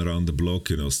he's been around the block,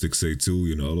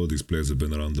 Stix82, all of these players have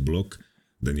been around the block.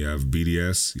 Then you have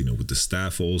BDS, with the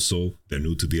staff also. They're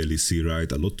new to the LEC,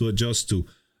 right? A lot to adjust to.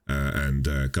 And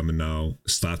coming now,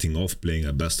 starting off playing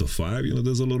a best of 5,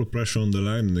 there's a lot of pressure on the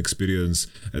line, and experience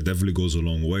definitely goes a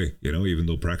long way. Even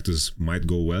though practice might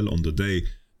go well on the day,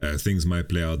 things might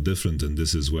play out different, and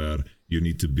this is where you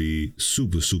need to be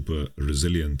super, super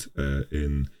resilient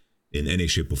in any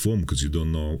shape or form, because you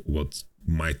don't know what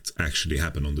might actually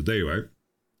happen on the day, right?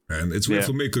 And it's weird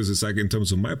for me, because it's like in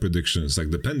terms of my prediction, it's like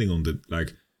depending on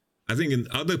I think in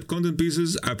other content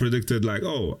pieces, I predicted like,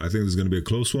 oh, I think there's going to be a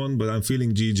close one, but I'm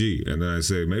feeling GG. And then I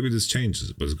say, maybe this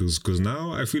changes. But because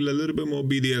now I feel a little bit more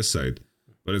BDS side.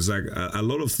 But it's like a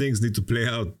lot of things need to play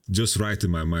out just right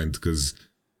in my mind. Because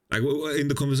like in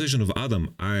the conversation of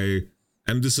Adam, I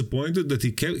am disappointed that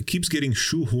he keeps getting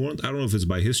shoehorned. I don't know if it's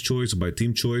by his choice or by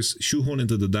team choice, shoehorned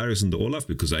into the Darius and the Olaf,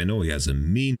 because I know he has a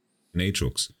mean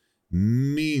Aatrox.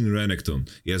 Mean Renekton.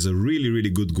 He has a really, really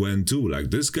good Gwen too. Like,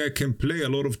 this guy can play a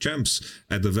lot of champs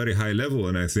at a very high level,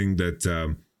 and I think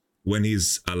that when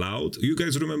he's allowed, you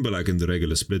guys remember like in the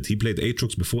regular split, he played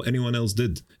Aatrox before anyone else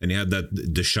did, and he had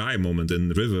the shy moment in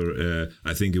River.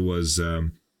 I think it was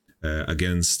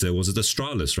against was it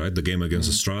Astralis, right? The game against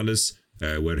Astralis,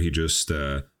 where he just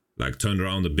like turned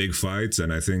around the big fights,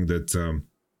 and I think that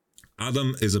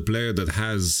Adam is a player that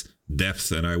has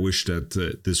depth, and I wish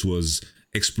that this was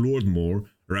explored more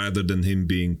rather than him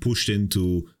being pushed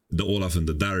into the Olaf and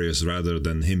the Darius, rather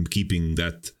than him keeping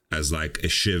that as like a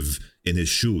shiv in his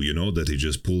shoe, you know, that he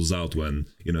just pulls out when,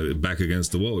 you know, back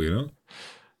against the wall, you know?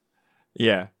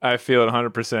 Yeah, I feel it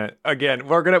 100%. Again,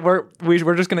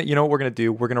 we're just gonna, you know what we're gonna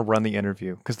do? We're gonna run the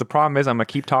interview, because the problem is I'm gonna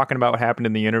keep talking about what happened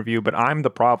in the interview, but I'm the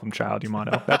problem child,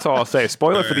 Yumano. That's all I'll say.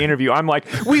 Spoiler for the interview. I'm like,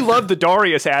 we love the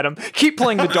Darius, Adam. Keep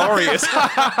playing the Darius.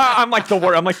 I'm like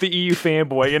the EU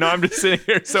fanboy. You know, I'm just sitting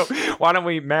here. So why don't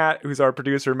we, Matt, who's our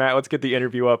producer, Matt, let's get the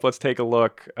interview up. Let's take a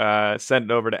look. Send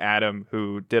it over to Adam,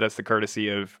 who did us the courtesy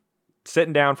of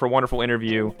sitting down for a wonderful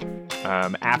interview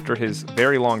after his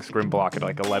very long scrim block at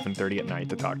like 11:30 at night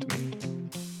to talk to me.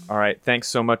 All right, thanks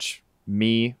so much,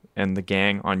 me and the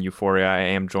gang on Euphoria. I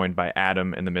am joined by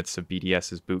Adam in the midst of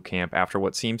BDS's boot camp after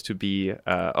what seems to be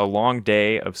a long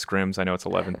day of scrims. I know it's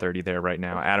 11:30 there right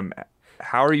now. Adam,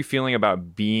 how are you feeling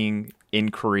about being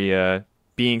in Korea,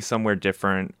 being somewhere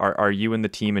different? Are you and the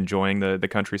team enjoying the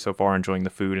country so far, enjoying the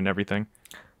food and everything?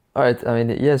 All right. I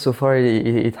mean, yeah, so far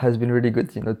it has been really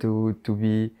good, you know, to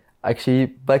be actually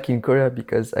back in Korea,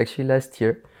 because actually last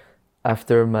year,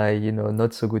 after my, you know,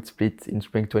 not so good split in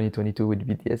spring 2022 with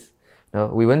BDS,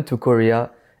 we went to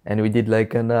Korea and we did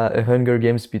like a Hunger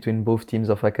Games between both teams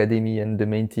of Academy and the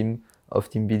main team of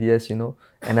Team BDS, you know.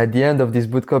 And at the end of this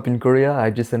bootcamp in Korea,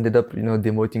 I just ended up, you know,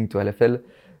 demoting to LFL.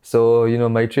 So, you know,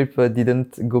 my trip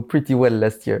didn't go pretty well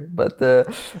last year. But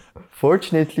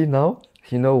fortunately now,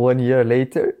 you know, 1 year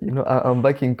later, you know, I'm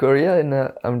back in Korea,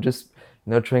 and I'm just,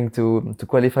 you know, trying to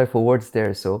qualify for Worlds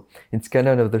there. So it's kind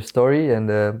of another story, and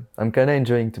I'm kind of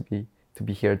enjoying to be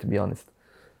here, to be honest.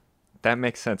 That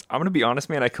makes sense. I'm going to be honest,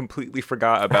 man, I completely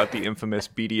forgot about the infamous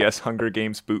BDS Hunger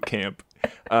Games boot camp.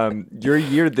 Your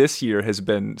year this year has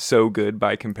been so good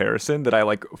by comparison that I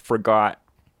like forgot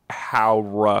how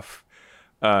rough,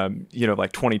 you know,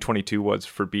 like 2022 was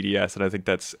for BDS. And I think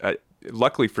that's...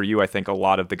 luckily for you, I think a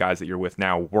lot of the guys that you're with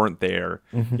now weren't there.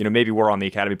 Mm-hmm. You know, maybe were on the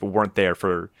academy, but weren't there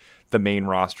for the main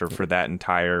roster for that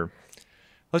entire,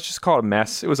 let's just call it a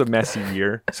mess. It was a messy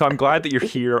year. So I'm glad that you're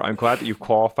here. I'm glad that you've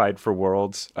qualified for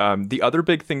Worlds. The other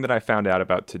big thing that I found out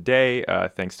about today,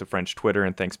 thanks to French Twitter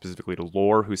and thanks specifically to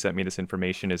Lore, who sent me this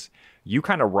information, is you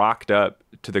kind of rocked up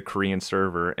to the Korean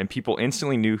server and people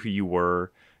instantly knew who you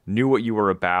were, knew what you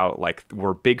were about, like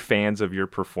were big fans of your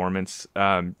performance.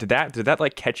 Did that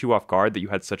like catch you off guard that you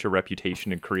had such a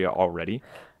reputation in Korea already?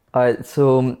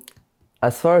 So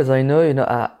as far as I know, you know,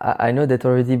 I know that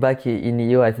already back in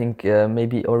EU, I think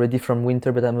maybe already from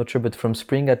winter, but I'm not sure, but from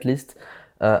spring at least.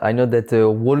 I know that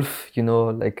Wolf, you know,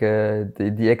 like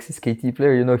the ex-SKT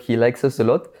player, you know, he likes us a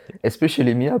lot,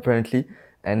 especially me apparently.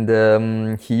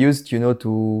 And he used, you know,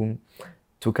 to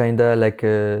kind of like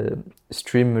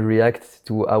stream react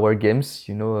to our games,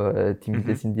 you know, Team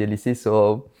BDS in the LEC.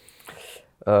 So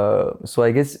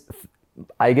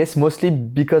I guess mostly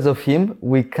because of him,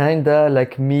 we kind of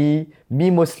like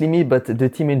mostly me, but the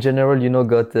team in general, you know,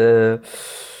 got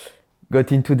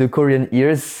into the Korean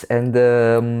ears, and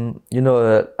you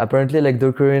know, apparently like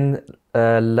the Korean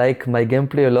like my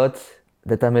gameplay a lot,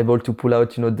 that I'm able to pull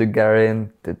out, you know, the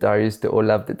Garen, the Darius, the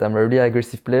Olaf, that I'm a really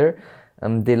aggressive player.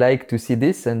 They like to see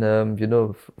this, and you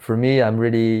know, for me, I'm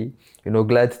really, you know,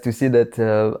 glad to see that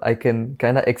I can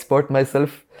kind of export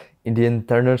myself in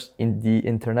the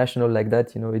international like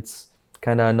that. You know, it's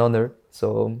kind of an honor.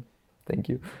 So, thank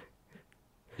you.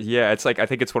 Yeah, it's like, I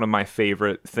think it's one of my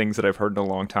favorite things that I've heard in a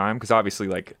long time, because obviously,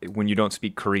 like, when you don't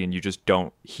speak Korean, you just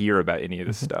don't hear about any of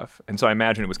this stuff. And so I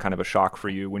imagine it was kind of a shock for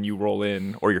you when you roll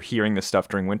in, or you're hearing this stuff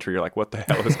during winter, you're like, what the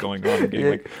hell is going on? I'm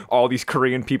getting like all these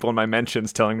Korean people in my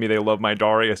mentions telling me they love my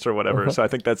Darius or whatever. So I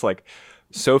think that's like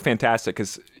so fantastic,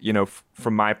 because, you know,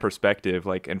 from my perspective,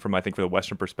 like, and from, I think, for the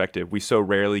Western perspective, we so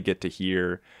rarely get to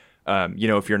hear, you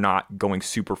know, if you're not going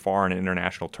super far in an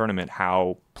international tournament,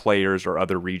 how players or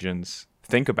other regions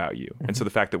think about you. And so the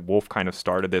fact that Wolf kind of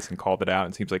started this and called it out,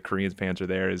 and seems like Korean fans are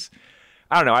there, is,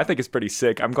 I don't know, I think it's pretty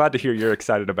sick. I'm glad to hear you're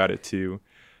excited about it too.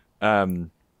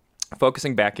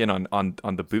 Focusing back in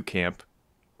on the boot camp,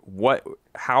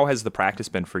 how has the practice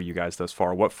been for you guys thus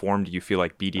far? What form do you feel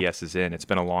like BDS is in? It's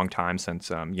been a long time since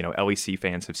LEC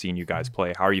fans have seen you guys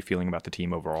play. How are you feeling about the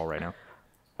team overall right now?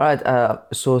 All right.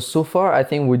 So far, I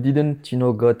think we didn't,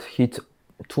 got hit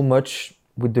too much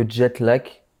with the jet lag.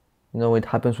 It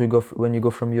happens when you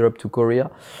go from Europe to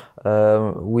Korea.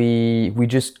 We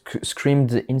just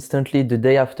screamed instantly the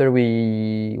day after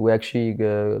we actually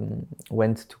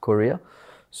went to Korea.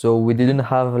 So we didn't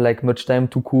have like much time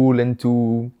to cool and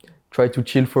to try to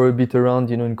chill for a bit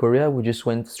around, in Korea. We just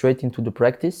went straight into the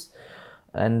practice.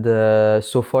 And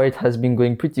so far it has been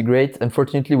going pretty great.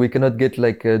 Unfortunately, we cannot get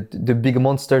like the big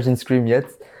monsters in Scrim yet,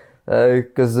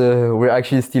 because we're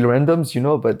actually still randoms,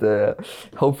 but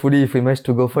hopefully if we manage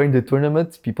to go far in the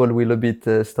tournament, people will a bit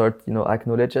start,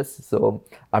 acknowledge us. So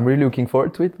I'm really looking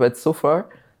forward to it. But so far,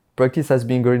 practice has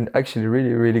been going actually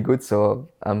really, really good. So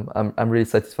I'm really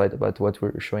satisfied about what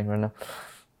we're showing right now.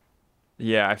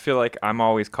 Yeah, I feel like I'm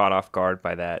always caught off guard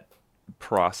by that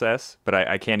process, but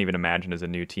I can't even imagine as a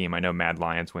new team. I know Mad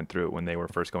Lions went through it when they were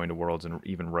first going to Worlds, and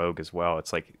even Rogue as well.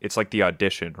 It's like the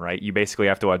audition, right? You basically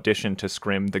have to audition to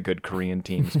scrim the good Korean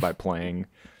teams by playing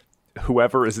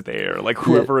whoever is there, like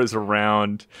whoever is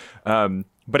around.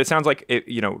 But it sounds like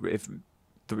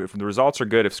if the results are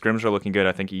good, if scrims are looking good,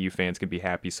 I think EU fans can be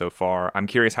happy so far. I'm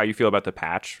curious how you feel about the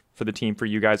patch for the team for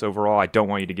you guys overall. I don't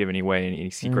want you to give away any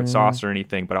secret sauce or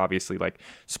anything, but obviously like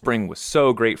spring was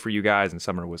so great for you guys and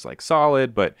summer was like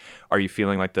solid, but are you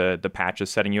feeling like the patch is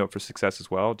setting you up for success as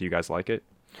well? Do you guys like it?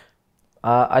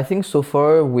 I think so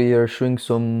far we are showing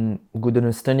some good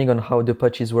understanding on how the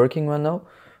patch is working right now.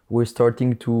 We're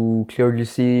starting to clearly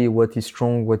see what is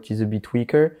strong, what is a bit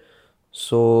weaker.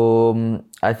 So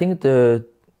I think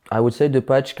I would say the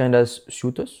patch kind of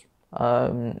suits us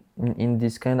in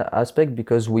this kind of aspect,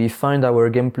 because we find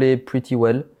our gameplay pretty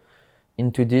well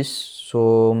into this.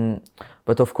 So,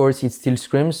 but of course it's still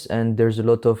scrims and there's a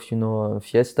lot of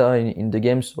fiesta in the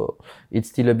game, so it's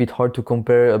still a bit hard to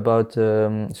compare about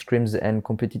scrims and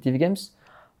competitive games.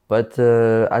 But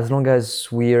as long as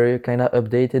we're kind of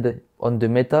updated on the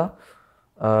meta,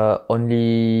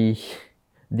 only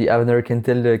the owner can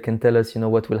tell us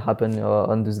what will happen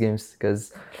on those games,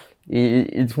 because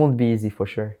it won't be easy for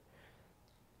sure.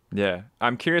 Yeah,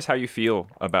 I'm curious how you feel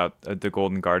about the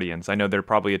Golden Guardians. I know they're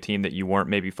probably a team that you weren't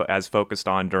maybe as focused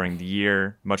on during the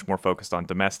year, much more focused on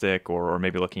domestic or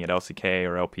maybe looking at LCK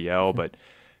or LPL. But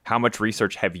how much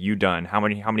research have you done? How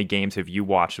many games have you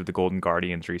watched of the Golden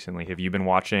Guardians recently? Have you been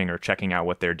watching or checking out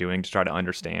what they're doing to try to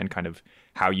understand kind of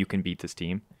how you can beat this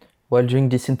team? Well, during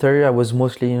this entire year, I was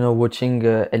mostly, watching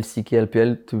LCK,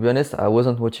 LPL. To be honest, I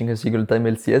wasn't watching a single time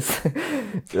LCS.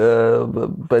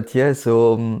 but yeah,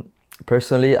 so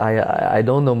personally, I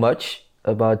don't know much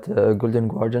about Golden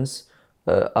Guardians.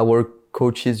 Our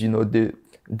coaches,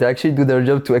 they actually do their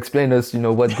job to explain us,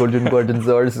 what Golden Guardians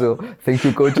are. So thank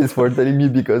you, coaches, for telling me,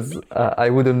 because I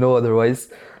wouldn't know otherwise.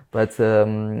 But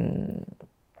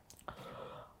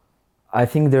I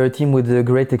think they're a team with a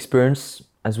great experience.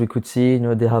 As we could see,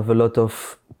 they have a lot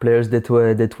of players that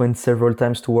went several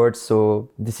times to Worlds, so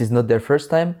this is not their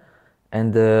first time,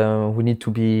 and we need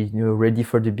to be ready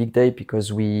for the big day,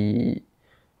 because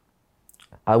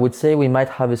I would say we might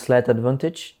have a slight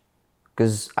advantage,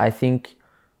 because I think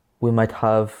we might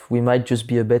just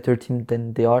be a better team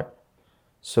than they are.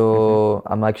 So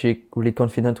I'm actually really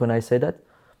confident when I say that.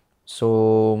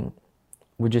 So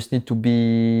we just need to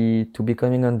be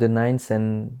coming on the 9th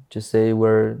and just say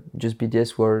we're just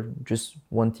BDS, we're just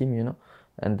one team,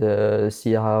 and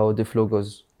see how the flow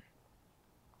goes.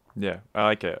 Yeah, I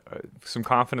like it. Some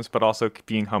confidence, but also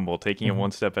being humble, taking it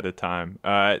one step at a time.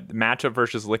 Matchup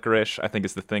versus Licorice, I think,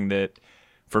 is the thing that,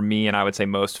 for me, and I would say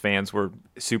most fans were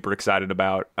super excited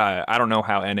about. I don't know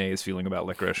how NA is feeling about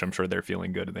Licorice. I'm sure they're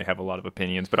feeling good and they have a lot of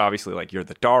opinions. But obviously, like, you're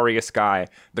the Darius guy.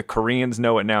 The Koreans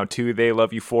know it now, too. They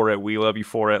love you for it. We love you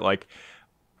for it. Like,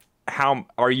 how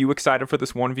are you excited for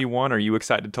this 1v1? Are you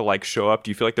excited to, like, show up?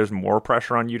 Do you feel like there's more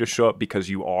pressure on you to show up because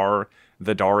you are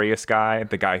the Darius guy,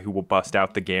 the guy who will bust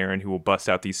out the Garen, who will bust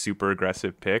out these super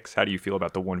aggressive picks? How do you feel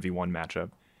about the 1v1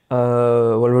 matchup?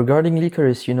 Well, regarding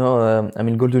Licorice,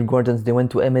 Golden Guardians, they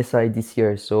went to MSI this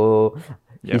year, so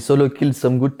he solo killed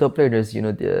some good top players,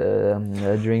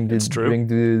 during this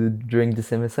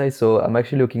MSI. So I'm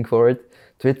actually looking forward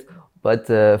to it. But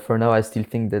for now, I still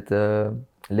think that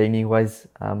laning wise,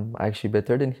 I'm actually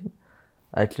better than him.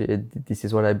 Actually, this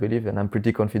is what I believe, and I'm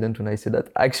pretty confident when I say that.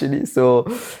 Actually, so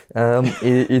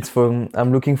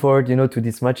I'm looking forward, to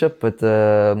this matchup, but.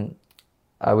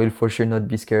 I will for sure not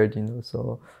be scared,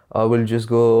 so I will just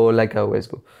go like I always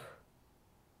go.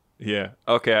 Yeah.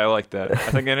 Okay, I like that.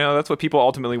 I think that's what people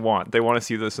ultimately want. They want to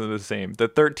see this in the same. The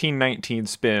 13-19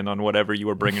 spin on whatever you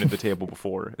were bringing to the table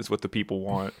before is what the people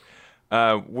want.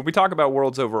 When we talk about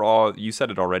Worlds overall, you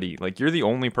said it already. Like, you're the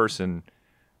only person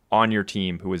on your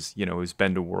team who's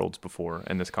been to Worlds before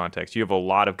in this context. You have a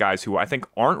lot of guys who I think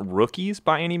aren't rookies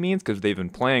by any means because they've been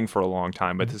playing for a long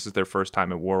time, but this is their first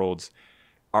time at Worlds.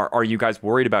 Are you guys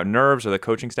worried about nerves? Are the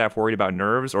coaching staff worried about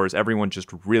nerves? Or is everyone just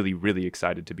really, really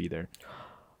excited to be there?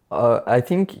 I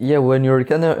think, when you're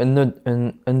kind of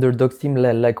an underdog team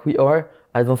like we are,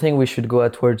 I don't think we should go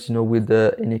outwards, with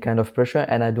any kind of pressure.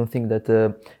 And I don't think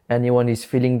that anyone is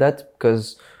feeling that,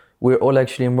 because we're all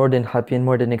actually more than happy and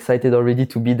more than excited already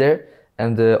to be there.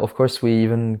 And of course, we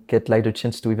even get like the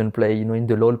chance to even play, in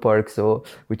the LOL park, so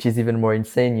which is even more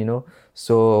insane,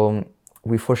 So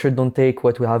we for sure don't take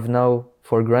what we have now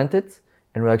for granted,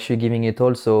 and we're actually giving it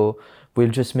all. So we'll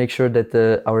just make sure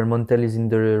that our mental is in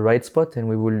the right spot, and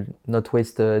we will not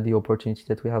waste the opportunity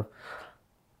that we have.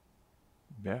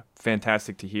 Yeah,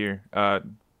 fantastic to hear.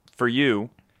 For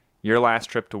you, your last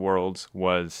trip to Worlds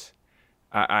was,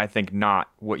 I think, not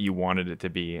what you wanted it to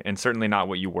be, and certainly not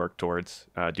what you worked towards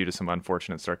due to some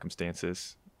unfortunate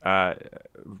circumstances. How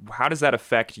does that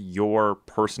affect your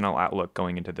personal outlook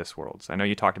going into this Worlds? I know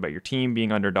you talked about your team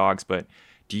being underdogs, but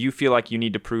do you feel like you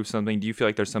need to prove something? Do you feel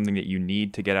like there's something that you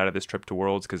need to get out of this trip to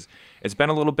Worlds? Because it's been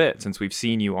a little bit since we've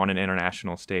seen you on an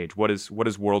international stage. What does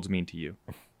Worlds mean to you?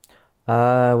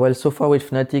 Well, so far with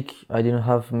Fnatic, I didn't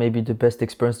have maybe the best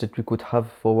experience that we could have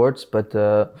for Worlds, but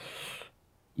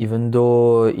even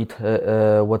though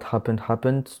what happened,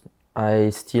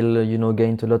 I still,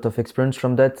 gained a lot of experience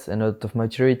from that and a lot of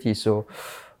maturity. So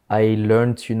I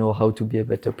learned, how to be a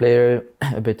better player,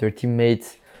 a better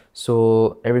teammate.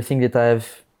 So everything that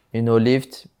I've,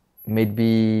 lived made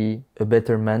me a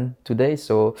better man today.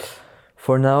 So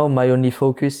for now, my only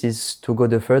focus is to go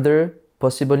the further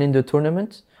possible in the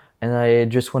tournament. And I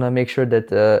just want to make sure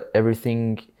that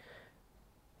everything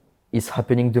is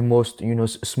happening the most,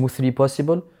 smoothly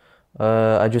possible.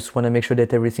 I just want to make sure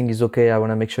that everything is okay. I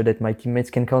want to make sure that my teammates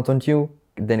can count on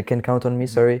can count on me.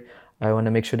 Sorry. I want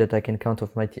to make sure that I can count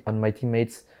on my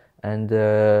teammates, and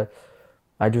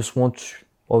I just want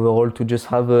overall to just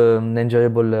have an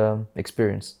enjoyable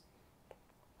experience.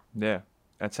 Yeah,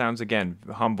 that sounds, again,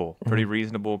 humble, pretty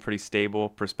reasonable, pretty stable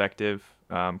perspective.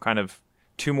 Kind of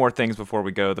two more things before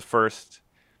we go. The first,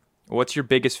 what's your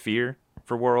biggest fear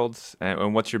for Worlds,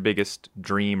 and what's your biggest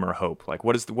dream or hope? Like,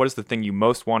 what is the thing you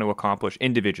most want to accomplish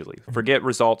individually? Forget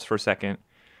results for a second.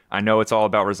 I know it's all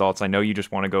about results. I know you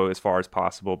just want to go as far as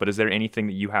possible, but is there anything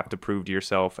that you have to prove to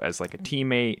yourself as like a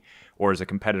teammate or as a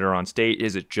competitor on stage?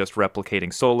 Is it just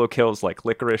replicating solo kills like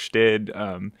Licorice did?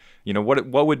 What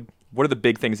are the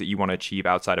big things that you want to achieve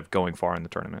outside of going far in the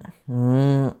tournament?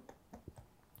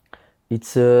 It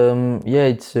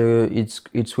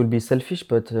will be selfish,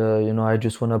 but I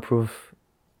just want to prove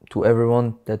to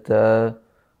everyone that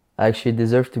I actually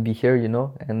deserve to be here,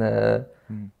 and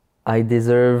I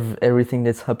deserve everything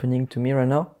that's happening to me right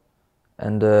now,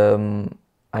 and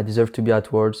I deserve to be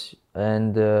at Worlds,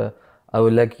 and I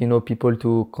would like people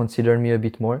to consider me a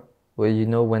bit more.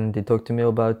 Well, when they talk to me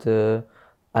about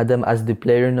Adam as the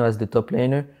player, as the top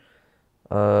laner,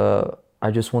 I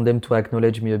just want them to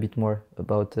acknowledge me a bit more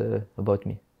about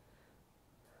me.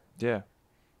 Yeah,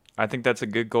 I think that's a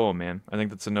good goal, man. I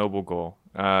think that's a noble goal,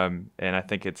 and I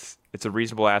think it's a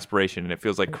reasonable aspiration. And it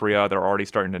feels like Korea, they're already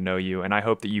starting to know you, and I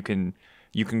hope that you can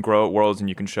grow at Worlds and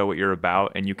you can show what you're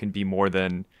about, and you can be more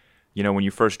than, when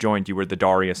you first joined, you were the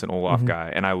Darius and Olaf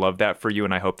guy, and I love that for you,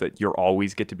 and I hope that you'll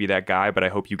always get to be that guy. But I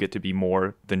hope you get to be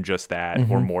more than just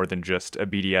that, or more than just a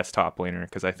BDS top laner,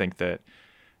 because I think that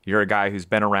you're a guy who's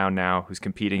been around now, who's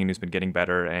competing and who's been getting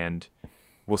better, and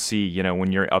we'll see,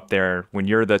 when you're up there, when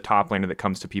you're the top laner that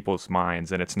comes to people's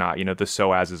minds, and it's not, the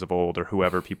Soazes of old or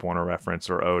whoever people want to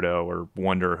reference, or Odo or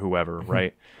Wonder or whoever,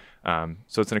 right?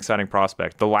 So it's an exciting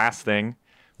prospect. The last thing,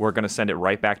 we're going to send it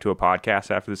right back to a podcast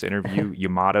after this interview.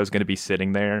 Yamato's going to be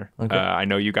sitting there. Okay. I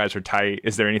know you guys are tight.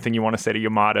 Is there anything you want to say to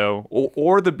Yamato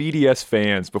or the BDS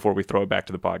fans before we throw it back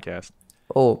to the podcast?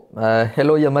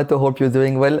 Hello Yamato, hope you're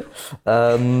doing well.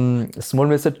 Small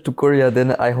message to Korea,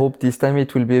 then I hope this time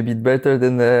it will be a bit better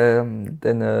than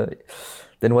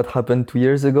what happened 2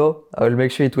 years ago. I will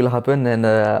make sure it will happen, and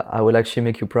I will actually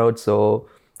make you proud. So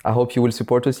I hope you will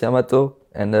support us, Yamato,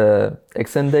 and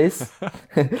Exxon Days.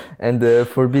 And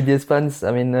for BDS fans,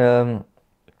 I mean,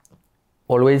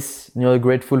 always,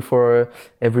 grateful for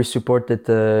every support that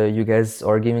you guys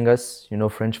are giving us,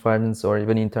 French fans or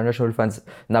even international fans,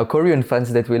 now Korean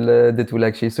fans that will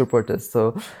actually support us.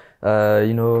 So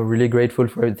Really grateful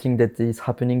for everything that is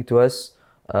happening to us,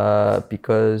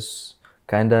 because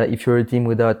kinda if you're a team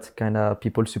without kinda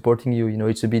people supporting you,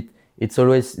 it's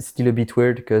always still a bit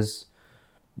weird, because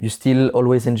you still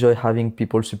always enjoy having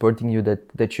people supporting you,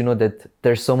 that you know that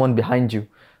there's someone behind you,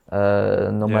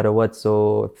 no matter what.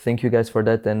 So thank you guys for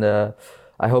that, and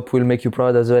I hope we'll make you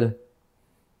proud as well.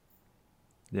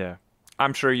 Yeah,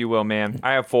 I'm sure you will, man.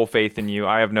 I have full faith in you.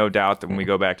 I have no doubt that when we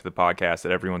go back to the podcast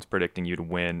that everyone's predicting you to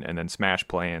win and then smash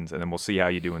plans, and then we'll see how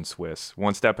you do in Swiss,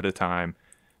 one step at a time.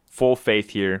 Full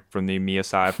faith here from the EMEA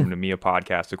side, from the EMEA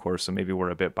podcast, of course, so maybe we're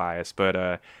a bit biased.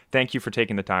 But thank you for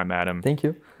taking the time, Adam. Thank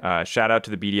you. Shout out to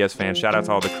the BDS fans. Shout out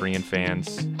to all the Korean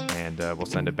fans. And we'll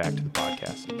send it back to the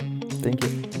podcast. Thank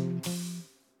you.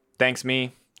 Thanks,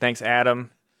 me. Thanks,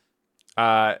 Adam.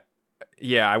 I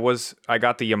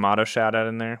got the Yamato shout out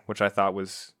in there, which I thought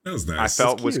was nice. I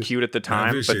felt was cute at the time. I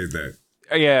appreciate that.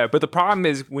 Yeah, but the problem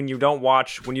is when you don't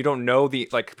know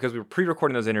because we were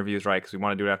pre-recording those interviews, right? Because we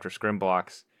want to do it after Scrim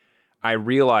Blocks. I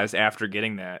realized after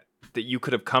getting that you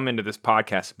could have come into this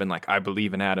podcast and been like, I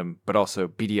believe in Adam, but also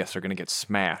BDS are going to get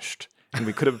smashed. And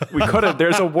we could have,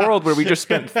 there's a world where we just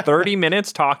spent 30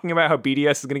 minutes talking about how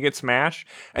BDS is going to get smashed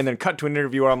and then cut to an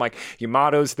interview where I'm like,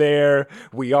 Yamato's there.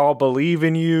 We all believe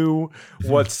in you.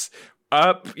 What's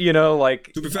up? To be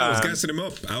fair, I was gassing him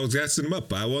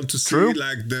up. I want to see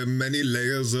the many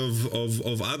layers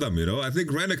of Adam, I think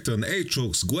Renekton,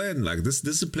 Aatrox, Gwen, this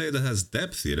is a player that has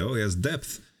depth, he has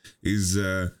depth. He's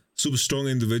super strong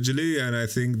individually, and I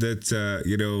think that,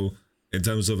 in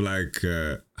terms of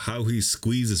how he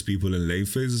squeezes people in lane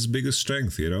phase, his biggest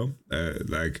strength,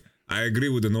 I agree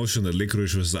with the notion that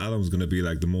Licorice versus Adam is going to be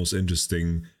the most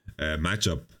interesting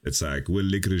matchup. It's will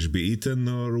Licorice be eaten,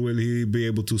 or will he be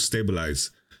able to stabilize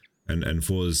and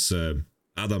force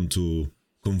Adam to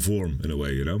conform in a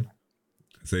way, I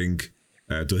think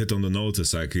to hit on the note,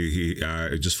 it's he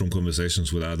just from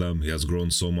conversations with Adam, he has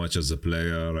grown so much as a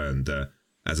player and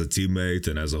as a teammate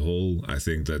and as a whole. I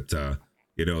think that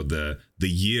the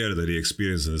year that he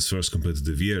experienced in his first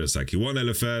competitive year, it's he won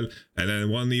LFL and then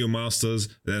won Neo Masters,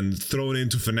 then thrown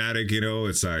into Fnatic.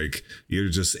 It's you're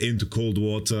just into cold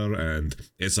water, and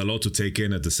it's a lot to take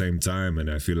in at the same time.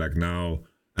 And I feel now,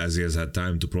 as he has had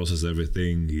time to process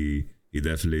everything, he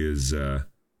definitely is a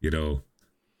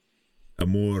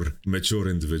more mature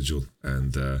individual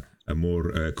and a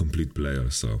more complete player.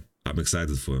 So I'm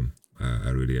excited for him. I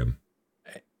really am.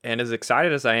 And as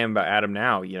excited as I am about Adam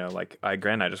now, I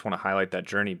just want to highlight that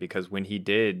journey, because when he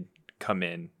did come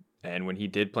in and when he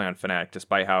did play on Fnatic,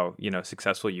 despite how,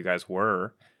 successful you guys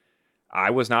were, I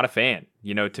was not a fan.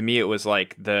 To me, it was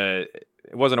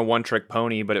it wasn't a one-trick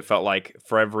pony, but it felt like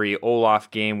for every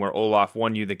Olaf game where Olaf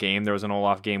won you the game, there was an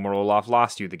Olaf game where Olaf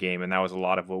lost you the game, and that was a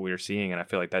lot of what we were seeing. And I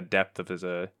feel like that depth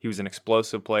of he was an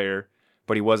explosive player,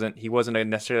 but he wasn't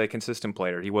necessarily a consistent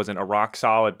player. He wasn't a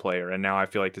rock-solid player, and now I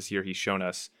feel like this year he's shown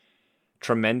us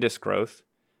tremendous growth.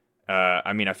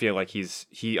 I feel like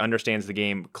he understands the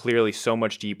game clearly so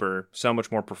much deeper, so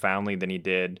much more profoundly than he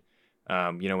did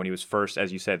when he was first,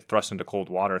 as you said, thrust into cold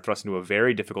water, thrust into a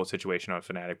very difficult situation on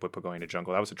Fnatic with going to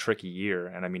jungle. That was a tricky year.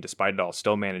 And despite it all,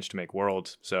 still managed to make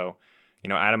worlds. So,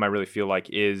 Adam, I really feel like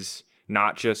is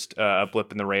not just a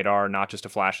blip in the radar, not just a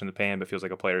flash in the pan, but feels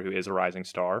like a player who is a rising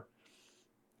star.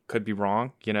 Could be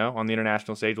wrong, on the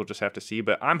international stage. We'll just have to see.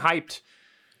 But I'm hyped.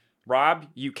 Rob,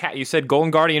 you said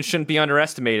Golden Guardian shouldn't be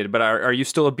underestimated, but are you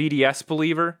still a BDS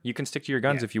believer? You can stick to your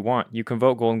guns if you want. You can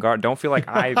vote Golden Guard. Don't feel like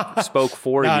I spoke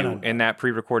for you in that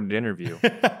pre-recorded interview.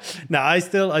 No, I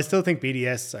still think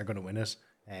BDS are going to win it.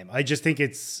 I just think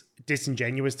it's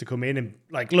disingenuous to come in and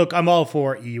look, I'm all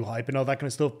for EU hype and all that kind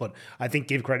of stuff, but I think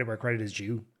give credit where credit is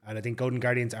due. And I think Golden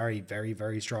Guardians are a very,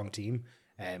 very strong team.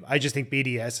 I just think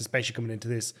BDS, especially coming into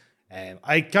this,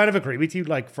 I kind of agree with you,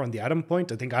 from the Adam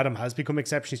point. I think Adam has become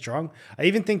exceptionally strong. I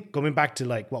even think going back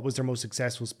to what was their most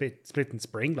successful split in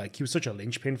spring, he was such a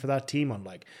linchpin for that team on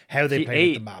how they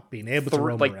played the map, being able to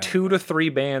roam around. 2 to 3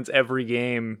 bans every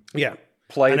game. Yeah.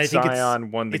 Played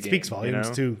Sion, won the game. It speaks volumes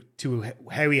to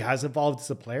how he has evolved as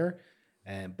a player.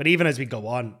 But even as we go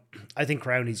on, I think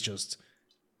Crownie's just...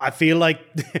 I feel like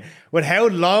with how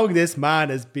long this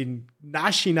man has been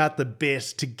gnashing at the bit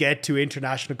to get to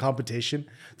international competition,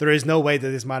 there is no way that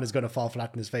this man is going to fall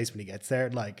flat in his face when he gets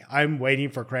there. I'm waiting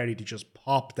for Crownie to just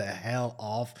pop the hell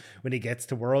off when he gets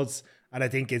to Worlds. And I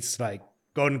think it's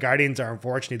Golden Guardians are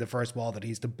unfortunately the first wall that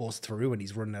he's to bust through, and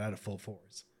he's running out of full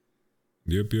force.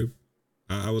 Yep.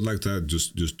 I would like to add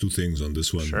just 2 things on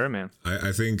this one. Sure, man.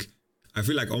 I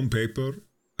feel like on paper,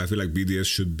 I feel like BDS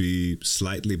should be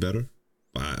slightly better.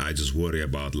 I just worry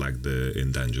about the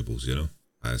intangibles,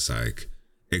 As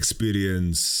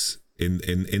experience,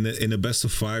 in a best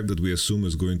of 5 that we assume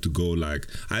is going to go like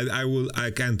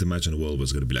I can't imagine a world where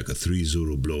it's going to be like a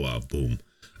 3-0 blowout, boom.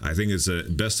 I think it's a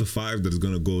best of 5 that is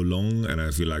going to go long, and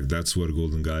I feel like that's where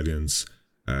Golden Guardians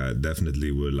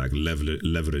definitely will like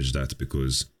leverage that,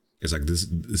 because it's like this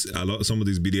a lot. Some of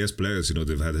these BDS players, you know,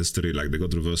 they've had history, like they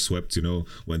got reverse swept, you know,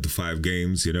 went to 5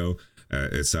 games, you know.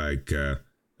 It's like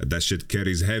that shit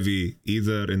carries heavy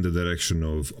either in the direction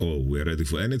of, oh, we're ready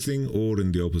for anything, or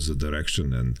in the opposite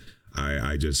direction. And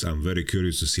I'm very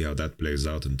curious to see how that plays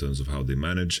out in terms of how they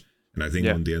manage. And I think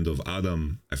on the end of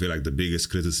Adam, I feel like the biggest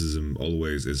criticism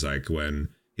always is like when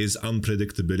his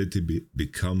unpredictability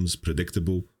becomes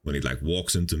predictable, when he like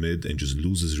walks into mid and just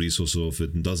loses resources off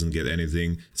it and doesn't get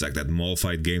anything. It's like that mall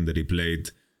fight game that he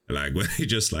played, like when he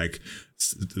just like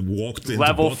walked into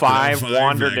level 5,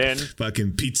 wandered like, in,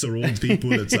 fucking pizza rolled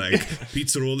people. It's like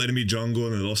pizza rolled enemy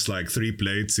jungle and lost like 3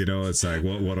 plates, you know. It's like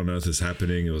what on earth is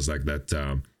happening? It was like that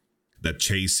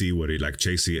Chasey where he like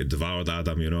Chasey devoured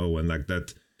Adam, you know, and like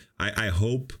that. I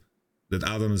hope that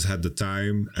Adam has had the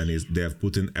time and they have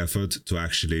put in effort to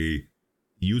actually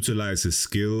utilize his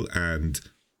skill and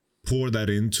pour that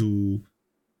into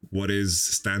what is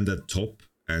standard top,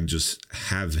 and just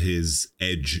have his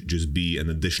edge just be an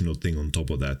additional thing on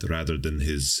top of that rather than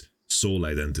his sole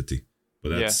identity. But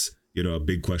that's, you know, a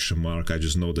big question mark. I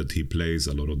just know that he plays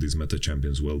a lot of these meta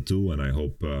champions well too, and I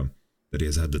hope that he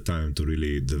has had the time to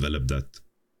really develop that.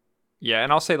 Yeah,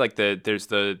 and I'll say like there's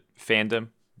the fandom,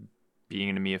 being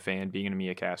an EMEA fan, being an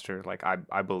EMEA caster, like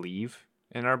I believe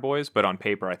in our boys, but on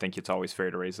paper, I think it's always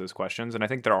fair to raise those questions. And I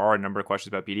think there are a number of questions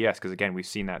about BDS, because again, we've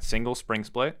seen that single spring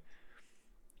split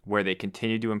where they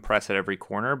continue to impress at every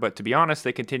corner. But to be honest,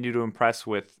 they continue to impress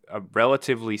with a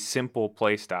relatively simple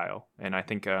play style. And I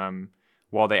think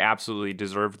while they absolutely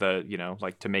deserve the, you know,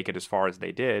 like to make it as far as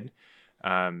they did,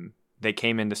 they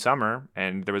came into summer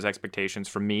and there was expectations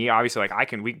from me. Obviously,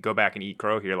 like we can go back and eat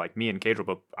crow here, like me and Cadril,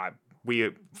 but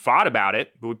we fought about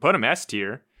it, but we put them S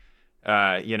tier.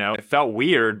 You know, it felt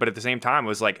weird, but at the same time, it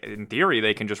was like, in theory,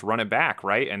 they can just run it back,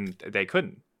 right? And they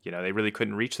couldn't. You know, they really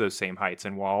couldn't reach those same heights.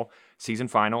 And while season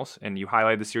finals, and you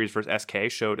highlighted the series versus SK,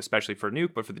 showed, especially for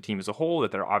Nuke, but for the team as a whole,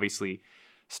 that they're obviously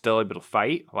still able to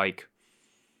fight. Like,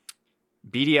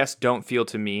 BDS don't feel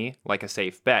to me like a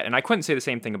safe bet. And I couldn't say the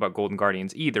same thing about Golden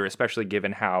Guardians either, especially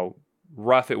given how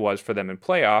rough it was for them in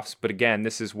playoffs. But again,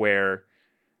 this is where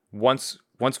once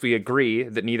we agree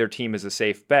that neither team is a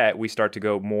safe bet, we start to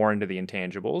go more into the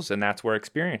intangibles, and that's where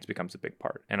experience becomes a big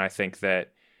part. And I think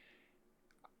that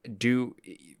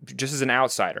just as an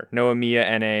outsider, no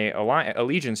EMEA NA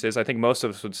allegiances, I think most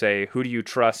of us would say, who do you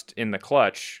trust in the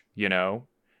clutch? You know,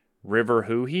 River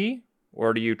Huhi,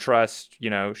 or do you trust,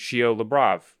 you know, Shio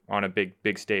Labrov on a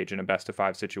big stage in a best of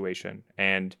 5 situation?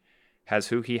 And has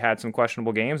Huhi had some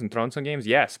questionable games and thrown some games?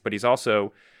 Yes, but he's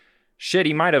also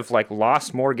he might have like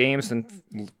lost more games than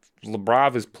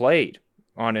Labrov has played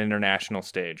on an international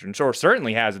stage, and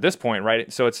certainly has at this point,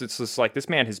 right? So it's just like this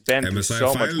man has been through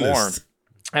so much more.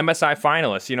 MSI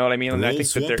finalist, you know what I mean? And I think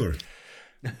that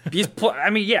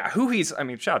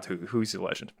shout out to Huhi's a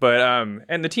legend, but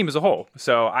and the team as a whole.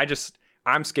 So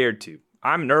I'm scared too.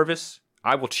 I'm nervous.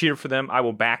 I will cheer for them. I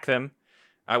will back them.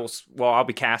 I'll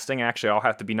be casting. Actually, I'll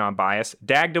have to be non-biased.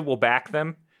 Dagda will back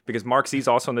them, because Mark C's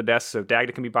also on the desk, so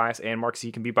Dagda can be biased and Mark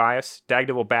C can be biased.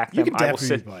 Dagda will back them. You can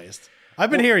definitely be biased.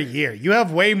 I've been here a year. You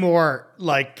have way more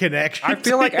like connection. I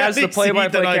feel like as the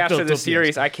play-by-play caster of the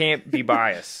series, I can't be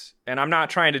biased. And I'm not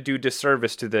trying to do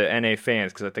disservice to the NA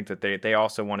fans, because I think that they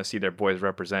also want to see their boys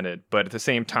represented. But at the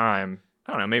same time,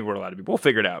 I don't know, maybe we're allowed to be. We'll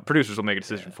figure it out. Producers will make a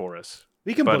decision for us.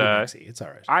 We can bully Maxi. It's all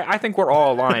right. I think we're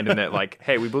all aligned in that, like,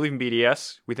 hey, we believe in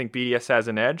BDS. We think BDS has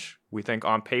an edge. We think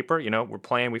on paper, you know, we're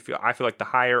playing. I feel like the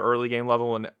higher early game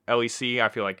level in LEC, I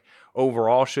feel like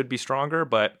overall should be stronger.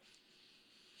 But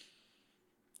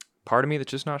part of me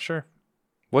that's just not sure.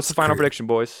 What's the final prediction,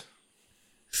 boys?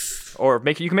 Or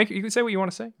you can say what you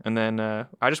want to say, and then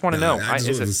I just want to know. I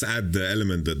just want to add the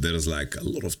element that there's like a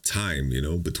lot of time, you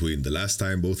know, between the last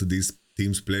time both of these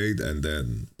teams played and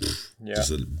then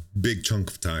just a big chunk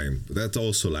of time. That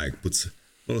also like puts a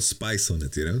lot of spice on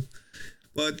it, you know.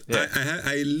 But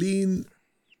I lean.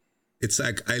 It's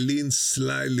like I lean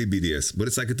slightly BDS, but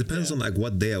it's like it depends on like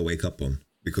what day I wake up on,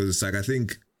 because it's like I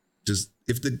think just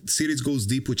if the series goes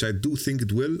deep, which I do think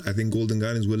it will, I think Golden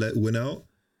Guardians will win out,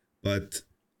 but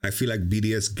I feel like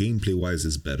BDS gameplay-wise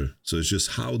is better. So it's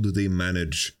just how do they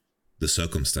manage the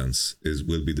circumstance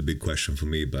will be the big question for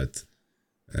me. But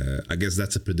I guess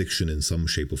that's a prediction in some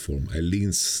shape or form. I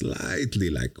lean slightly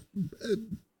like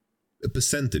a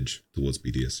percentage towards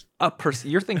BDS.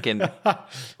 You're thinking,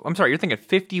 I'm sorry, you're thinking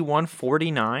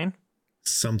 51-49?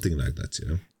 Something like that, you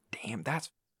know? Damn, that's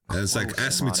And it's like,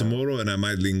 ask me tomorrow and I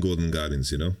might lean Golden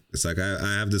Guardians, you know? It's like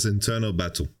I have this internal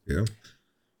battle, you know?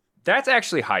 That's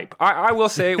actually hype. I will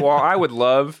say, while I would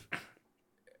love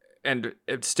and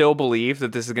still believe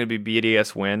that this is going to be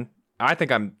BDS win, I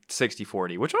think I'm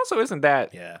 60-40, which also isn't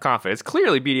that confident. It's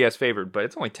clearly BDS favored, but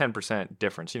it's only 10%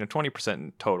 difference, 20%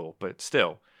 in total, but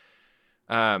still.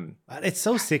 It's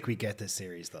so sick we get this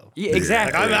series, though. Yeah,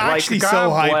 exactly. Like, I'm actually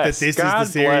so hyped that this is the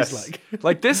series.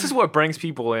 Like, this is what brings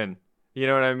people in. You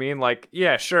know what I mean? Like,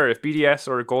 yeah, sure, if BDS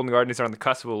or Golden Guardians are on the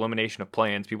cusp of elimination of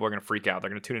play-ins, people are going to freak out. They're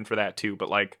going to tune in for that too. But,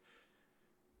 like,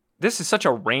 this is such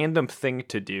a random thing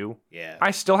to do. Yeah.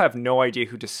 I still have no idea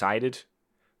who decided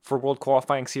for World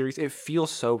Qualifying Series. It feels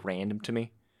so random to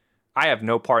me. I have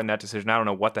no part in that decision. I don't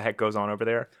know what the heck goes on over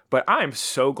there. But I'm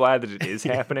so glad that it is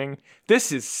happening.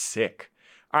 This is sick.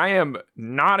 I am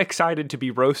not excited to be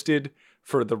roasted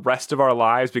for the rest of our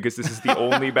lives because this is the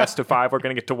only best of 5 we're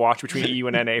going to get to watch between EU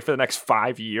and NA for the next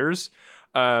 5 years.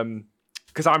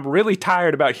 Because I'm really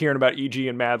tired about hearing about EG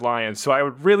and Mad Lions. So I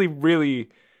would really, really...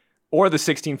 Or the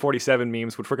 1647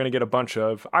 memes, which we're going to get a bunch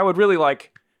of. I would really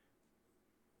like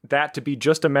that to be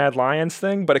just a Mad Lions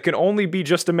thing, but it can only be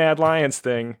just a Mad Lions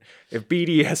thing if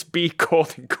BDS beat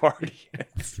Golden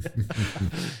Guardians.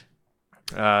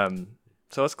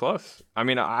 So it's close. I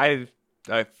mean,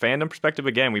 fandom perspective,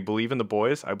 again, we believe in the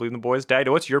boys. I believe in the boys. Dad,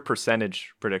 what's your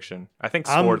percentage prediction? I think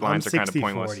scored lines are kind of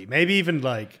pointless. 40, maybe even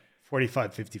like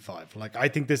 45-55. Like, I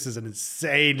think this is an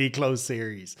insanely close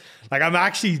series. Like, I'm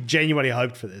actually genuinely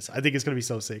hyped for this. I think it's going to be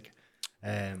so sick.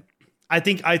 I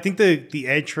think the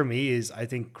edge for me is, I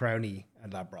think Crownie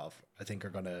and Labrov, I think, are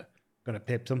gonna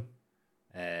pip them,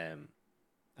 and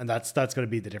that's going to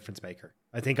be the difference maker.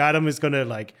 I think Adam is going to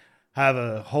like have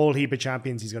a whole heap of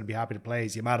champions he's going to be happy to play.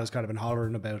 Yamato's kind of been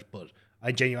hollering about, but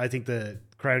I think the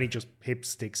Crownie just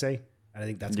pips Stixay, and I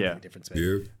think that's going to be the difference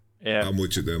maker. Yeah, I'm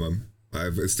with you there, man.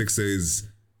 Stixay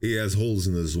he has holes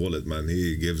in his wallet, man.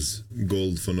 He gives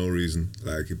gold for no reason.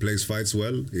 Like, he plays fights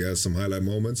well. He has some highlight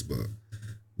moments, but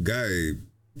guy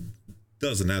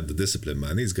doesn't have the discipline,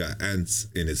 man. He's got ants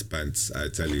in his pants, I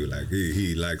tell you. Like,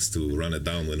 he likes to run it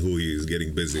down when he is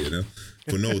getting busy, you know?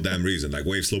 For no damn reason. Like,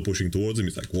 Wave slow pushing towards him.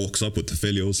 He's like, walks up with the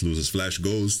Philios, loses Flash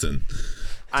Ghost, and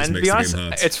to be honest,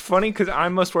 it's funny because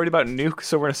I'm most worried about Nuke.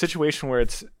 So we're in a situation where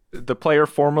it's the player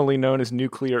formerly known as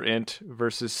Nuclear Int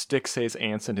versus Stixay's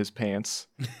ants in his pants.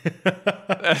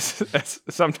 that's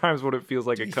sometimes what it feels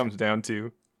like it comes down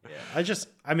to. Yeah,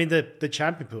 I mean, the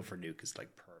champion pool for Nuke is like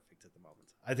perfect at the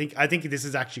moment. I think this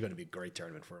is actually going to be a great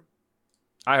tournament for him.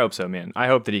 I hope so, man. I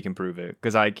hope that he can prove it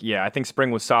because, I think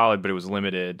spring was solid, but it was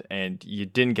limited, and you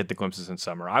didn't get the glimpses in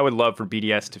summer. I would love for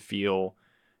BDS to feel,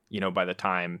 by the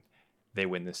time they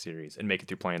win this series and make it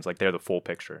through play-ins, like they're the full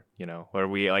picture, where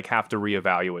we like have to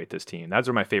reevaluate this team. Those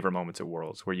are my favorite moments at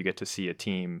Worlds, where you get to see a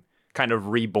team kind of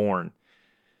reborn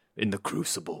in the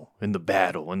crucible, in the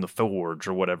battle, in the forge,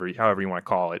 or however you want to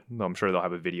call it. I'm sure they'll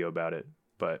have a video about it,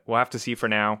 but we'll have to see for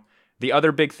now. The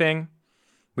other big thing,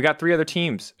 we got 3 other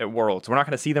teams at Worlds. We're not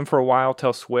going to see them for a while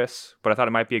till Swiss, but I thought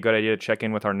it might be a good idea to check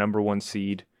in with our number 1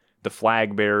 seed, the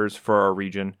flag bearers for our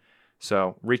region.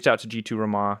 So reached out to G2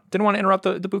 Romain. Didn't want to interrupt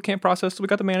the boot camp process, so we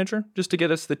got the manager just to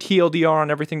get us the TLDR on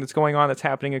everything that's going on, that's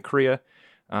happening in Korea.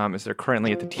 As they're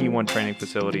currently at the T1 training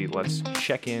facility. Let's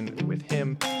check in with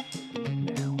him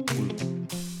now.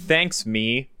 Thanks,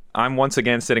 me. I'm once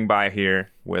again sitting by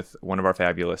here with one of our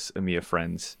fabulous EMEA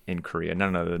friends in Korea,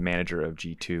 none other than the manager of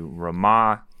G2,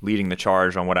 Romain, leading the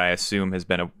charge on what I assume has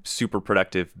been a super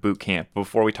productive boot camp.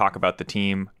 Before we talk about the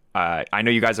team, I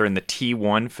know you guys are in the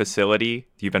T1 facility.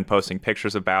 You've been posting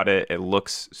pictures about it. It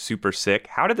looks super sick.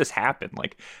 How did this happen?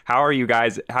 Like, how did you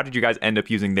guys end up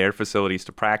using their facilities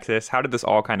to practice? How did this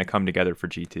all kind of come together for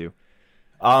G2?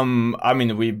 I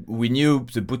mean, we knew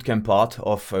the bootcamp part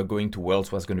of going to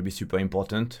Worlds was going to be super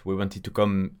important. We wanted to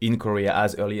come in Korea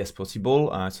as early as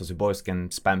possible, so the boys can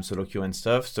spam solo queue and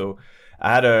stuff. So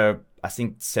I had I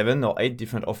think 7 or 8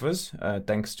 different offers,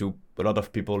 thanks to a lot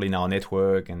of people in our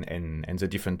network and the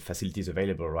different facilities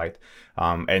available, right?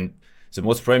 And the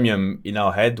most premium in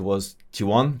our head was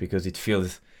T1 because it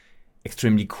feels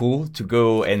extremely cool to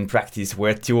go and practice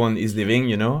where T1 is living,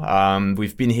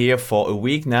 We've been here for a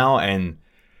week now and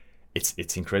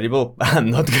it's incredible.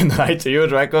 I'm not gonna lie to you,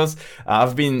 Dracos.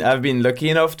 I've been lucky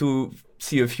enough to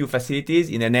see a few facilities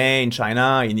in NA, in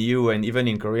China, in EU, and even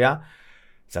in Korea.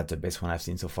 That's the best one I've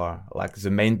seen so far. Like, the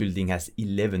main building has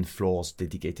 11 floors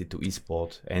dedicated to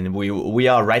esports, and we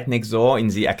are right next door in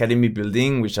the academy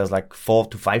building, which has like 4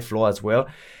 to 5 floors as well.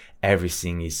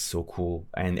 everything is so cool.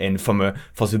 And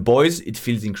for the boys, it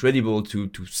feels incredible to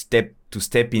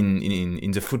step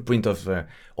in the footprint of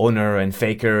Honor and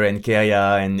Faker and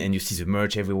Keria, and you see the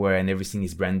merch everywhere and everything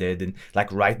is branded. And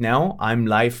like right now, I'm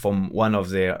live from one of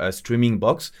their streaming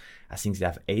box. I think they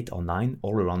have 8 or 9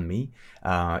 all around me.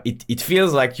 It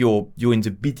feels like you're in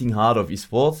the beating heart of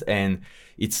esports, and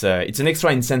it's an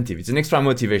extra incentive. It's an extra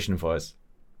motivation for us.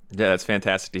 Yeah, that's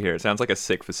fantastic to hear. It sounds like a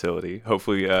sick facility.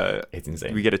 Hopefully, it's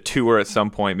insane. We get a tour at some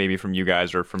point, maybe from you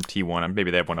guys or from T1. Maybe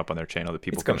they have one up on their channel that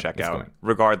people can check out. Coming.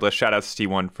 Regardless, shout out to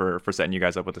T1 for setting you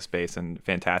guys up with the space, and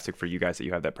fantastic for you guys that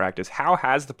you have that practice. How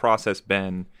has the process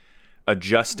been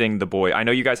adjusting the boy? I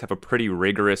know you guys have a pretty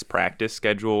rigorous practice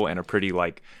schedule and a pretty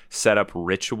like set up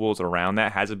rituals around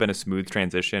that. Has it been a smooth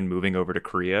transition moving over to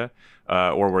Korea,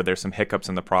 or were there some hiccups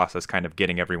in the process kind of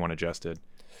getting everyone adjusted?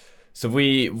 So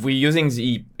we're using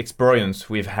the experience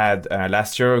we've had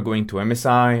last year, going to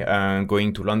MSI,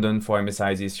 going to London for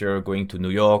MSI this year, going to New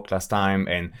York last time,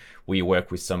 and we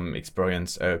work with some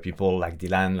experienced people like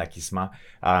Dylan, like Isma.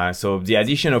 So the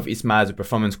addition of Isma as a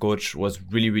performance coach was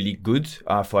really, really good.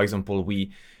 For example,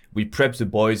 we prepped the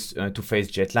boys to face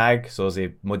jet lag, so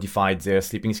they modified their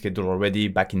sleeping schedule already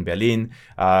back in Berlin.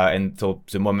 And so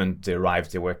the moment they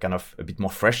arrived, they were kind of a bit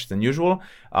more fresh than usual.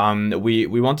 We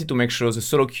wanted to make sure the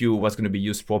solo queue was going to be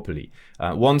used properly.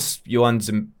 Once you're in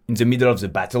the middle of the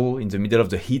battle, in the middle of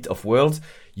the heat of Worlds,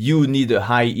 you need a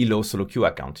high elo solo queue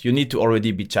account. You need to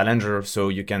already be challenger so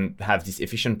you can have this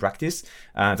efficient practice.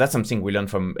 That's something we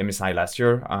learned from MSI last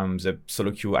year. The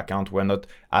solo queue account were not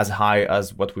as high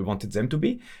as what we wanted them to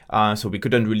be. So we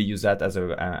couldn't really use that as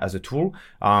a tool.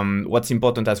 What's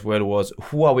important as well was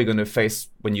who are we going to face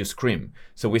when you scrim?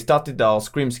 So we started our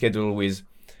scrim schedule with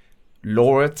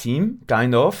lower team,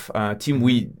 kind of team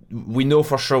we know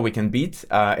for sure we can beat,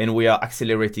 and we are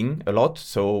accelerating a lot.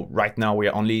 So right now we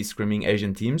are only scrimming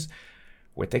Asian teams.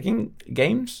 We're taking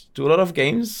games to a lot of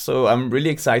games, so I'm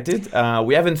really excited.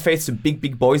 We haven't faced the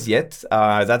big boys yet.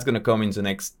 That's gonna come in the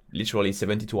next literally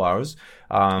 72 hours.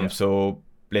 So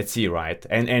let's see, right?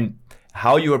 And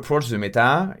how you approach the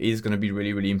meta is going to be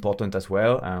really, really important as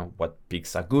well. What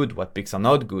picks are good, what picks are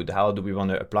not good, how do we want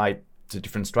to apply the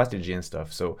different strategy and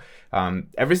stuff. So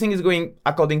everything is going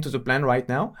according to the plan right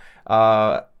now.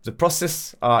 The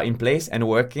process are in place and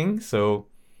working. So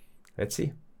let's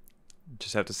see.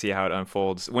 Just have to see how it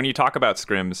unfolds. When you talk about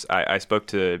scrims, I spoke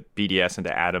to BDS and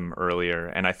to Adam earlier,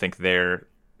 and I think they're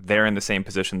in the same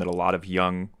position that a lot of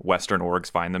young Western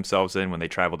orgs find themselves in when they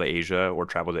travel to Asia or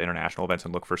travel to international events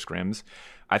and look for scrims.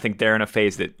 I think they're in a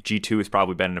phase that G2 has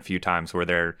probably been in a few times where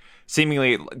they're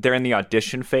in the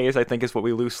audition phase, I think is what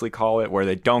we loosely call it, where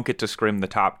they don't get to scrim the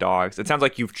top dogs. It sounds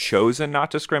like you've chosen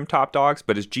not to scrim top dogs,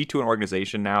 but is G2 an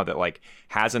organization now that like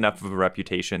has enough of a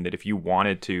reputation that if you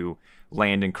wanted to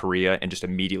land in Korea and just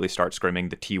immediately start scrimming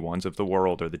the T1s of the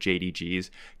world or the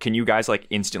JDGs, can you guys like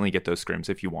instantly get those scrims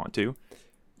if you want to?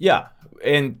 Yeah,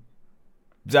 and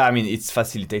I mean, it's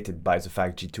facilitated by the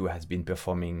fact G2 has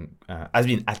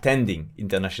been attending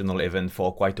international event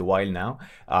for quite a while now.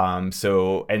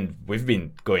 And we've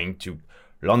been going to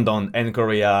London and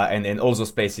Korea and all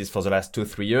those places for the last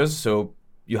 2-3 years. So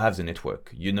you have the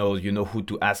network. You know who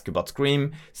to ask about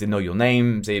scrim. They know your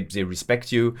name. They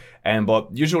respect you. But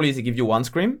usually they give you one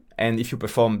scrim, and if you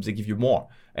perform, they give you more.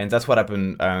 And that's what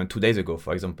happened 2 days ago,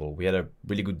 for example. We had a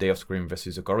really good day of scrim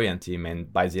versus the Korean team,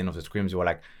 and by the end of the scrims, we were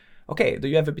like, okay, do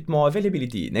you have a bit more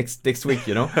availability next week,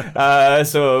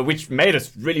 So which made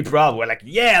us really proud. We're like,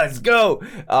 yeah, let's go.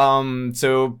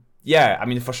 So yeah, I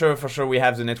mean, for sure we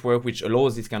have the network which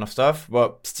allows this kind of stuff,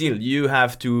 but still you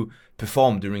have to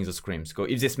perform during the scrims.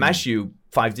 If they smash you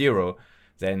 5-0,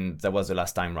 then that was the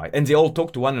last time, right? And they all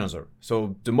talk to one another.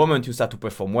 So the moment you start to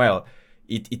perform well,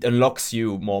 it unlocks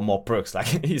you more perks.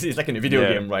 Like it's like in a video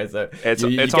game, right? So it's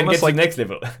you almost can get like to the next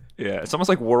level. Yeah, it's almost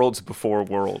like Worlds before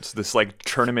Worlds. This like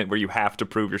tournament where you have to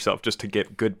prove yourself just to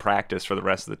get good practice for the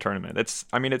rest of the tournament. It's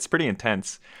pretty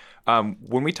intense.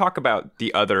 When we talk about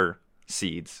the other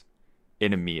seeds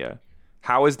in EMEA,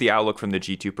 how is the outlook from the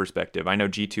G2 perspective? I know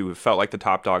G2 have felt like the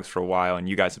top dogs for a while, and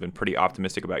you guys have been pretty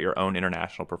optimistic about your own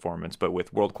international performance. But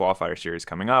with World Qualifier Series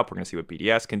coming up, we're going to see what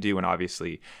BDS can do, and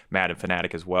obviously Mad and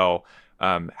Fnatic as well.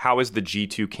 How is the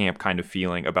G2 camp kind of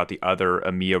feeling about the other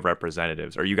EMEA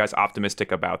representatives? Are you guys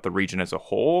optimistic about the region as a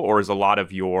whole, or is a lot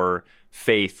of your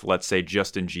faith, let's say,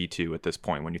 just in G2 at this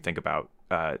point when you think about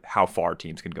how far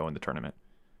teams can go in the tournament?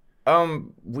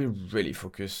 We really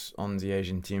focus on the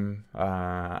Asian team.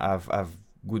 I've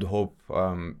good hope.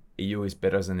 EU is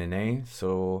better than NA,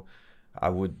 so I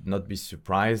would not be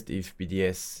surprised if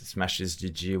BDS smashes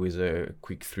GG with a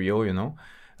quick 3-0,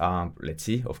 Let's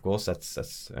see. Of course,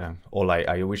 that's all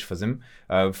I wish for them.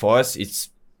 For us, it's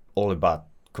all about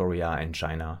Korea and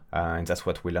China, and that's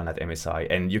what we learn at MSI.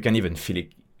 And you can even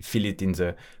feel it in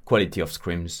the quality of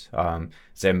scrims.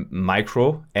 The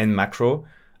micro and macro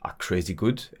are crazy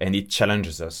good, and it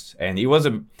challenges us. And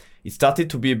it started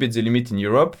to be a bit the limit in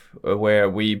Europe, where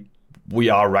we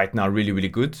are right now really, really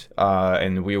good,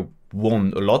 and we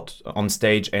won a lot on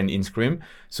stage and in scrim.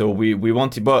 So we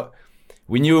wanted, but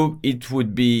we knew it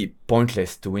would be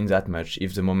pointless to win that much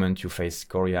if the moment you face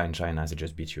Korea and China, they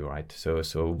just beat you, right? So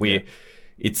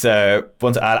it's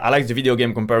I like the video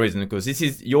game comparison,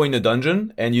 because you're in a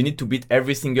dungeon and you need to beat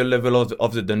every single level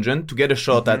of the dungeon to get a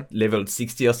shot at level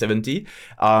 60 or 70.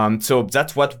 So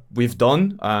that's what we've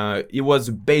done. It was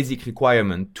a basic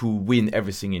requirement to win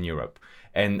everything in Europe.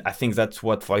 And I think that's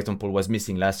what, for example, was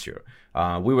missing last year.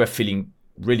 We were feeling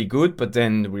really good, but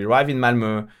then we arrive in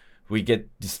Malmö, we get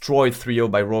destroyed 3-0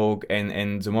 by Rogue,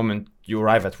 and the moment you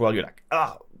arrive at World, you're like,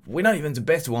 we're not even the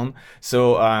best one.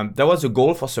 So that was a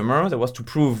goal for summer. That was to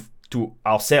prove to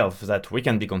ourselves that we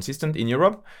can be consistent in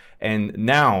Europe. And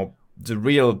now the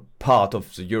real part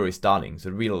of the Euro is starting.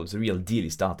 The real deal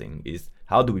is starting. Is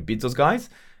how do we beat those guys?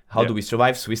 How do we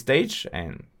survive Swiss stage?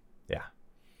 And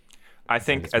I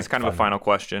think as kind of a final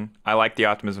question, I like the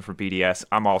optimism for BDS.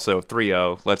 I'm also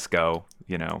 3-0. Let's go.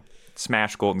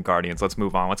 Smash Golden Guardians. Let's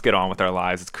move on. Let's get on with our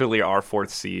lives. It's clearly our 4th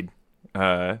seed,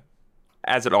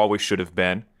 as it always should have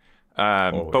been.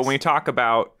 But when we talk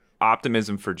about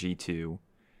optimism for G2,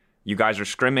 you guys are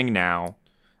scrimming now.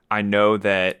 I know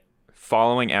that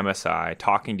following MSI,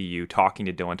 talking to you, talking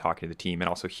to Dylan, talking to the team, and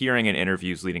also hearing in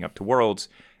interviews leading up to Worlds,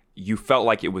 you felt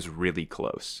like it was really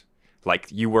close.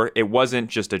 Like it wasn't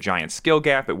just a giant skill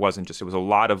gap. It was a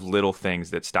lot of little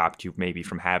things that stopped you maybe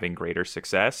from having greater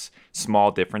success, small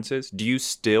differences. Do you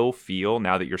still feel,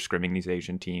 now that you're scrimming these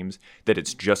Asian teams, that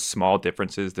it's just small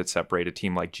differences that separate a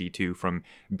team like G2 from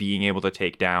being able to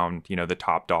take down, the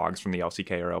top dogs from the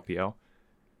LCK or LPL?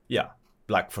 Yeah,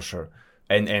 like for sure.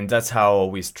 And that's how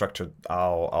we structured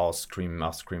our scrim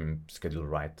schedule,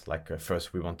 right? Like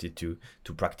first we wanted to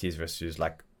practice versus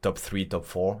like top 3, top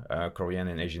 4 Korean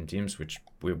and Asian teams, which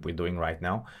we're doing right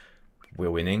now.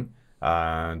 We're winning.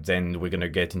 Then we're going to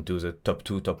get into the top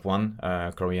 2, top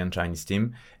 1 Korean Chinese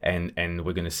team. And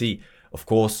we're going to see, of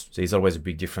course, there's always a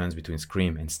big difference between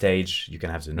scrim and stage. You can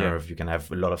have the nerve, you can have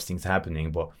a lot of things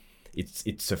happening, but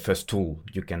it's the first tool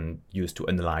you can use to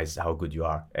analyze how good you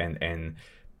are. And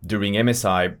during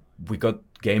MSI, we got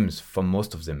games from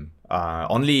most of them.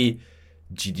 Only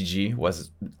GDG was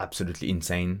absolutely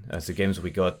insane. The games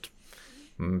we got,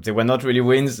 they were not really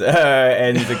wins,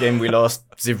 and the game we lost,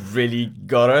 they really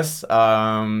got us.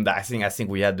 I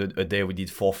think we had a day we did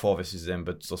 4-4 versus them,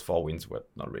 but those 4 wins were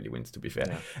not really wins, to be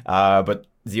fair. But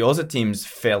the other teams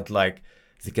felt like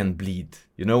they can bleed.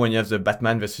 When you have the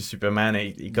Batman versus Superman,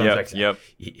 he comes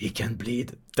he can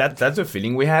bleed. That's the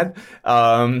feeling we had.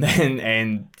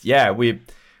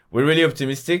 We're really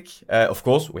optimistic. Of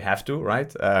course, we have to,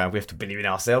 right? We have to believe in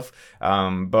ourselves.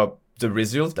 But the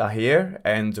results are here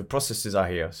and the processes are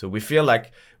here. So we feel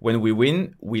like when we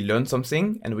win, we learn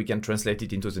something and we can translate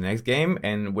it into the next game.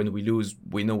 And when we lose,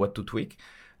 we know what to tweak.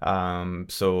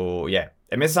 MSI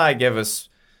gave us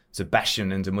the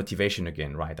passion and the motivation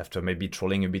again, right? After maybe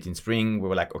trolling a bit in spring, we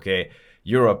were like, okay,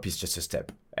 Europe is just a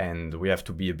step and we have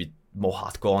to be a bit more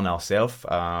hardcore on ourselves,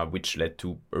 which led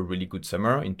to a really good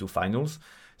summer into finals.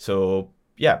 So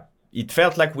it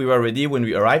felt like we were ready when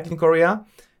we arrived in Korea.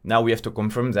 Now we have to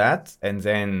confirm that, and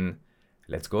then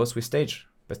let's go Swiss stage.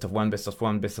 Best of 1, best of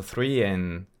 1, best of 3,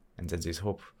 and then there's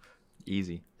hope.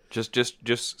 Easy.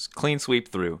 Just clean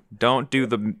sweep through. Don't do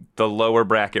the lower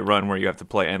bracket run where you have to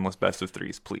play endless best of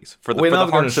 3s, please. For the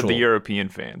hearts of the European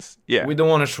fans. Yeah. We don't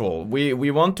want to troll. We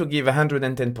want to give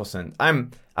 110%.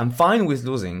 I'm fine with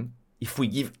losing if we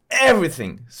give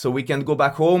everything, so we can go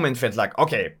back home and felt like,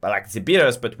 okay, they beat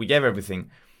us, but we gave everything.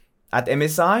 At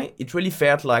MSI, it really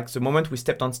felt like the moment we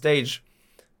stepped on stage,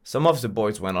 some of the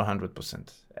boys went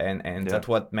 100%. And that's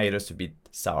what made us a bit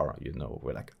sour,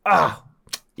 We're like,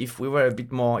 if we were a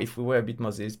bit more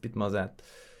this, a bit more that.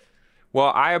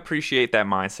 Well, I appreciate that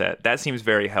mindset. That seems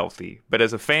very healthy. But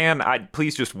as a fan,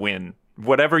 please just win.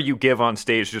 Whatever you give on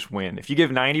stage, just win. If you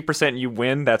give 90% and you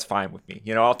win, that's fine with me.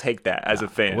 I'll take that as a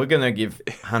fan. We're going to give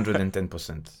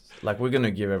 110%. We're going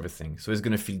to give everything. So it's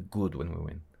going to feel good when we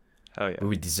win. Hell yeah.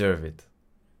 We deserve it.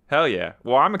 Hell yeah.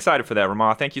 Well, I'm excited for that,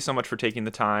 Romain. Thank you so much for taking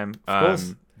the time. Of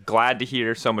course. Glad to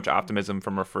hear so much optimism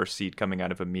from our first seed coming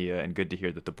out of EMEA, and good to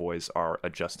hear that the boys are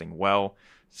adjusting well.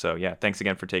 So, thanks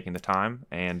again for taking the time.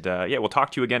 And, we'll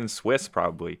talk to you again in Swiss,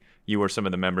 probably. You or some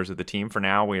of the members of the team for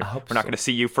now. We're not going to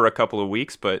see you for a couple of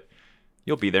weeks, but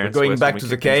You'll be there. We're going back to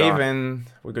the cave, and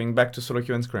we're going back to solo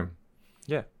queue and scrim.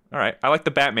 Yeah. All right. I like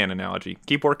the Batman analogy.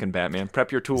 Keep working, Batman.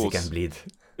 Prep your tools. They can bleed.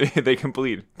 They can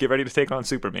bleed. Get ready to take on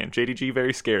Superman. JDG,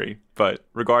 very scary. But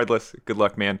regardless, good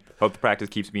luck, man. Hope the practice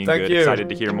keeps being Thank good. you. Excited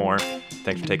to hear more.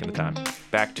 Thanks for taking the time.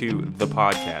 Back to the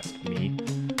podcast. Me.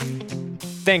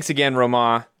 Thanks again,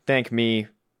 Romain. Thank me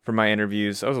for my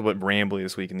interviews. I was a little bit rambly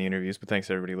this week in the interviews, but thanks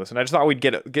to everybody who listened. I just thought we'd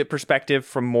get perspective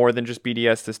from more than just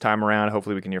BDS this time around.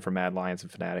 Hopefully we can hear from Mad Lions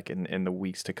and Fnatic in the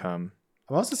weeks to come.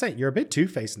 I'm also saying you're a bit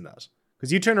two-faced in that.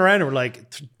 Because you turn around and were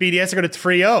like, BDS are going to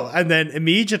 3-0. And then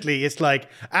immediately it's like,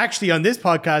 actually on this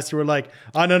podcast, you were like,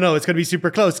 oh, no, it's going to be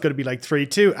super close. It's going to be like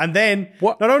 3-2. And then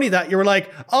not only that, you were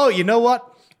like, oh, you know what?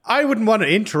 I wouldn't want to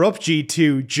interrupt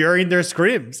G2 during their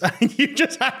scrims. And you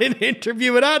just had an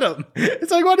interview with Adam.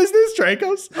 It's like, what is this,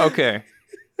 Dracos? Okay.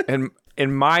 And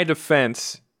in my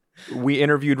defense, we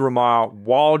interviewed Romain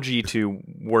while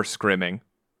G2 were scrimming.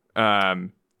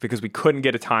 Because we couldn't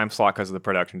get a time slot because of the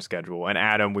production schedule. And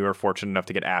Adam, we were fortunate enough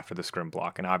to get after the scrim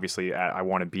block. And obviously, I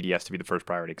wanted BDS to be the first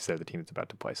priority because they're the team that's about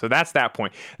to play. So that's that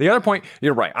point. The other point,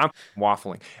 you're right. I'm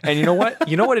waffling. And you know what?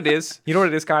 You know what it is? You know what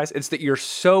it is, guys? It's that you're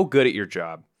so good at your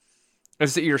job.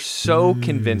 It's that you're so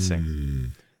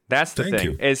convincing. That's the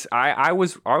thing. Is I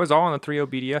was all on the 3-0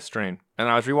 BDS train. And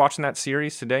I was rewatching that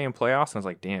series today in playoffs. And I was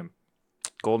like, damn,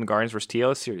 Golden Guardians versus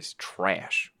TLS series,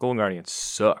 trash. Golden Guardians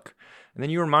suck. And then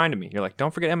you reminded me, you're like,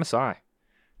 don't forget MSI.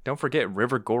 Don't forget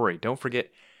River Gory. Don't forget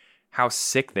how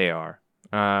sick they are.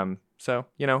 So,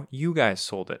 you guys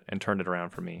sold it and turned it around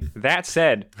for me. That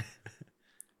said,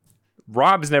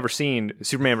 Rob's never seen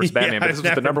Superman vs. Batman, but this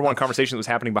was the number one conversation that was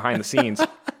happening behind the scenes.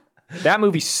 That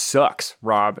movie sucks,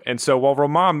 Rob. And so while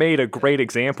Romain made a great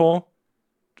example,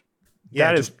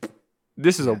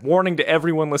 this is a warning to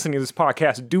everyone listening to this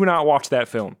podcast. Do not watch that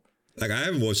film. Like, I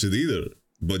haven't watched it either,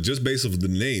 but just based off the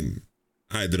name,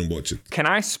 I didn't watch it. Can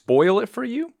I spoil it for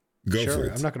you? Go for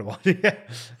it. I'm not going to watch it.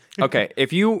 Okay,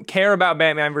 if you care about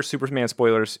Batman vs. Superman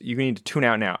spoilers, you need to tune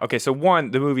out now. Okay, so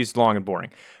 1, the movie's long and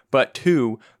boring. But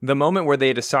 2, the moment where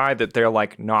they decide that they're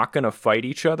like not going to fight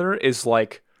each other is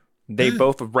like they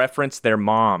both reference their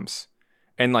moms.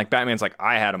 And like Batman's like,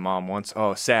 I had a mom once.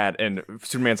 Oh, sad. And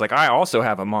Superman's like, I also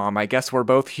have a mom. I guess we're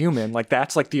both human. Like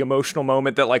that's like the emotional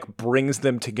moment that like brings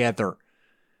them together.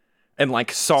 And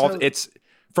like it's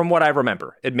from what I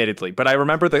remember, admittedly, but I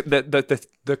remember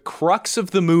the crux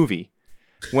of the movie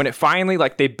when it finally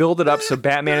like they build it up so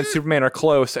Batman and Superman are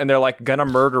close and they're like gonna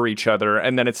murder each other,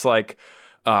 and then it's like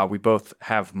we both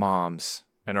have moms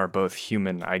and are both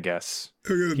human, I guess.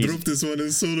 I'm gonna drop this one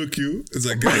in solo queue. It's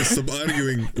like, guys, stop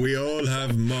arguing. We all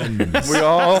have moms. We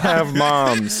all have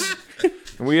moms.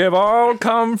 We have all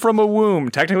come from a womb.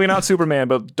 Technically not Superman,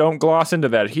 but don't gloss into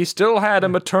that. He still had a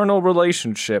maternal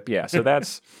relationship. Yeah, so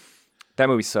that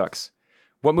movie sucks.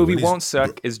 What movie won't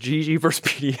suck is GG versus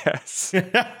PDS.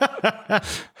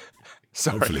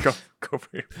 Sorry, go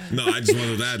for it. No, I just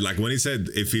wanted to add, like when he said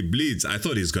if he bleeds, I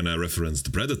thought he's gonna reference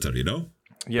the Predator,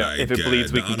 Yeah, like, if it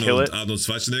bleeds, we can kill it. Arnold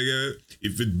Schwarzenegger,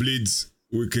 if it bleeds,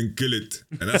 we can kill it.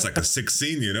 And that's like a sick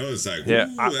scene, It's like, yeah.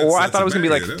 I thought it was gonna be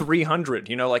like 300.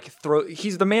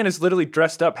 He's the man is literally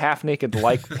dressed up half naked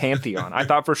like Pantheon. I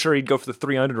thought for sure he'd go for the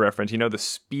 300 reference. The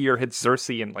spear hits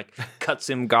Cersei and like cuts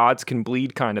him. Gods can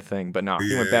bleed kind of thing. But no,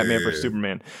 he went Batman versus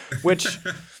Superman, which.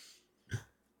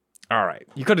 All right,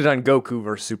 you could have done Goku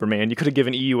versus Superman. You could have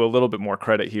given EU a little bit more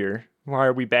credit here. Why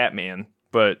are we Batman?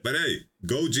 But hey,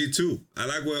 go G2. I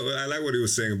like what he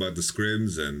was saying about the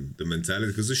scrims and the mentality,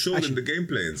 because it showed in the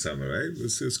gameplay in summer, right?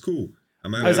 It's cool.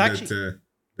 I'm happy that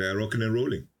they're rocking and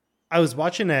rolling. I was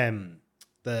watching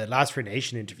the Last Free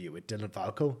Nation interview with Dylan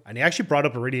Falco, and he actually brought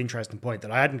up a really interesting point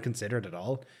that I hadn't considered at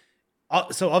all.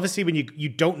 So obviously when you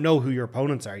don't know who your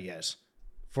opponents are yet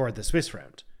for the Swiss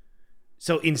round.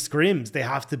 So in scrims, they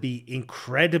have to be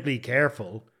incredibly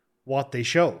careful what they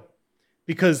show.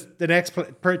 Because the next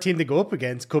team they go up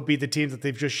against could be the team that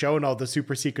they've just shown all the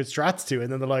super secret strats to.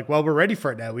 And then they're like, well, we're ready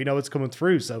for it now. We know it's coming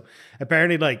through. So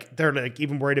apparently, like, they're like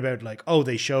even worried about like, oh,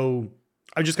 they show,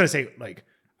 I'm just going to say like,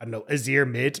 I don't know, Azir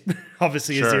mid,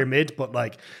 obviously sure. Azir mid, but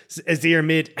like Azir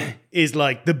mid is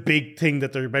like the big thing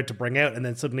that they're about to bring out. And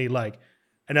then suddenly like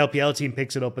an LPL team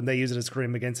picks it up and they use it as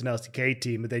scrim against an LCK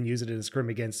team and then use it as scrim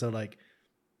against. So like,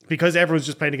 because everyone's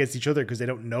just playing against each other because they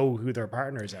don't know who their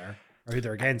partners are. Or who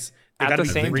they're against. At the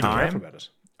same time, about it.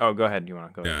 Oh, go ahead. You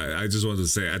want to go? Yeah, I just wanted to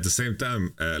say at the same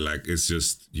time, like it's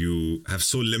just you have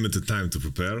so limited time to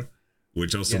prepare,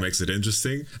 which also makes it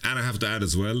interesting. And I have to add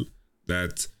as well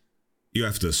that you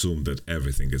have to assume that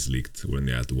everything gets leaked when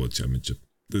you're at the World Championship.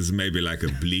 this is maybe like a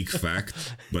bleak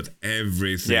fact, but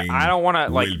everything I don't want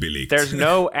to will be leaked. There's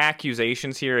no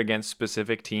accusations here against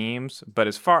specific teams, but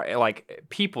as far like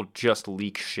people just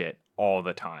leak shit all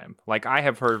the time. Like I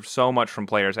have heard so much from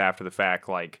players after the fact,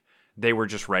 like they were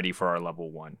just ready for our level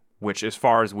 1, which as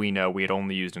far as we know, we had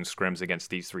only used in scrims against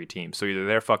these 3 teams. So either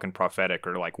they're fucking prophetic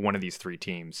or like one of these 3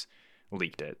 teams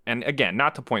leaked it. And again,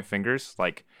 not to point fingers,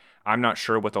 like I'm not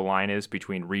sure what the line is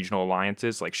between regional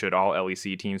alliances. Like, should all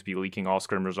LEC teams be leaking all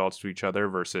scrim results to each other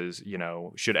versus,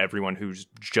 should everyone who's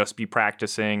just be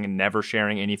practicing and never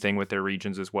sharing anything with their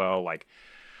regions as well? Like,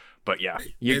 but yeah,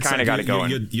 you kind of got to go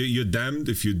in. You're damned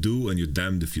if you do, and you're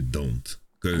damned if you don't.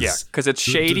 Because it's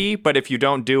shady, but if you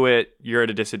don't do it, you're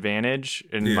at a disadvantage.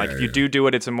 And if you do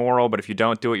it, it's immoral. But if you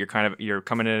don't do it, you're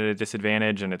coming in at a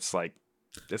disadvantage, and it's like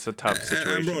it's a tough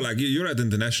situation. And bro, like you're at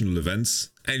international events,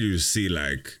 and you see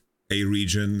like a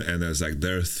region, and there's like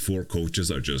their 4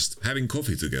 coaches are just having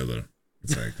coffee together.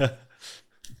 It's like,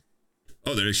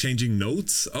 oh, they're exchanging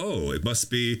notes. Oh, it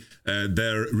must be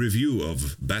their review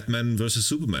of Batman versus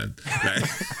Superman. Like,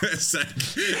 it's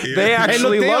like, they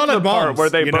actually love the part where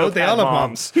they both have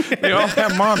moms. They all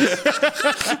have moms.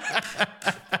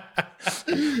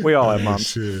 We all have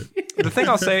moms. The thing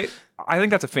I'll say, I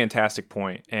think that's a fantastic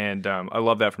point, and I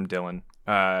love that from Dylan.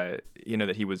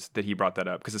 That he brought that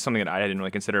up because it's something that I didn't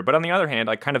really consider. But on the other hand,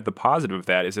 like kind of the positive of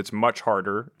that is it's much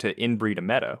harder to inbreed a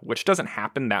meta, which doesn't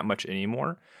happen that much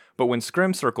anymore. But when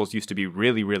scrim circles used to be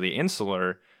really, really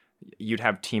insular, you'd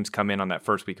have teams come in on that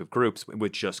first week of groups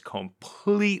with just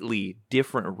completely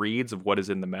different reads of what is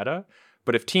in the meta.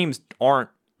 But if teams aren't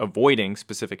avoiding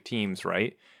specific teams,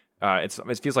 right,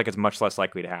 it feels like it's much less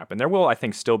likely to happen. There will, I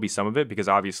think, still be some of it because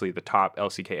obviously the top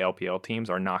LCK, LPL teams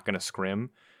are not going to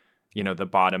scrim the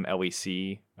bottom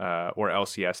LEC or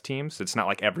LCS teams. It's not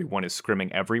like everyone is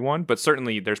scrimming everyone, but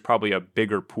certainly there's probably a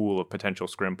bigger pool of potential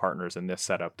scrim partners in this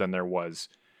setup than there was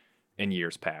in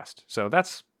years past. So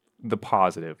that's the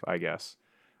positive, I guess,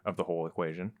 of the whole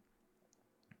equation.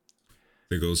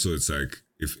 I think also it's like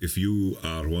if you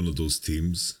are one of those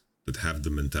teams that have the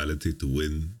mentality to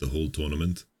win the whole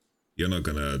tournament, you're not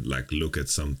gonna like look at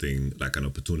something like an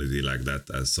opportunity like that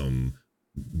as some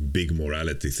big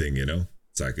morality thing,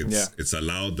 It's like it's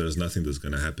allowed. There's nothing that's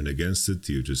going to happen against it.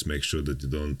 You just make sure that you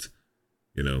don't,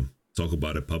 talk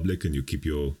about it public, and you keep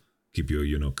your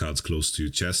cards close to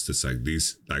your chest. It's like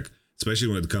these, like especially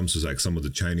when it comes to like some of the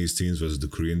Chinese teams versus the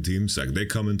Korean teams, like they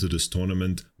come into this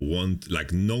tournament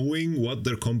knowing what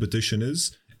their competition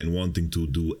is and wanting to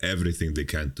do everything they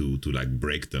can to like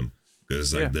break them,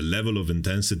 because like the level of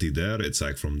intensity there, it's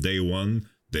like from day one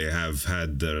they have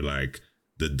had their like.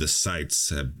 The sights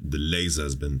the laser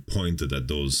has been pointed at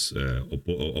those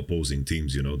opposing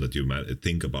teams, that you might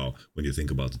think about when you think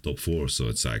about the top 4. So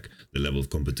it's like the level of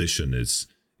competition it's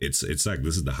like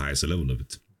this is the highest level of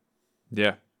it.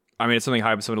 Yeah, I mean it's something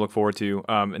to look forward to.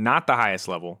 Not the highest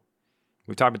level.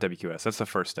 We've talked about WQS. That's the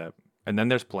first step. And then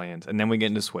there's play-ins. And then we get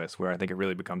into Swiss, where I think it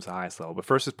really becomes the highest level. But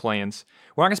first is play-ins.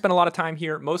 We're not going to spend a lot of time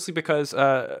here, mostly because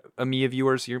EMEA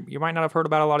viewers, you might not have heard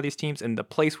about a lot of these teams. And the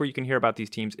place where you can hear about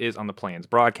these teams is on the play-ins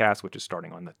broadcast, which is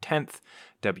starting on the 10th.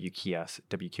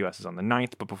 WQS is on the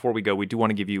 9th. But before we go, we do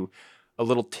want to give you a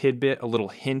little tidbit, a little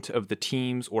hint of the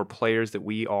teams or players that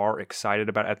we are excited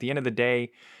about. At the end of the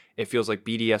day, it feels like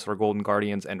BDS or Golden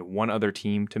Guardians and one other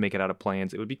team to make it out of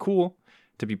play-ins. It would be cool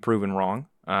to be proven wrong.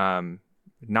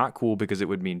 Not cool because it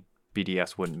would mean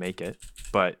BDS wouldn't make it,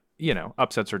 but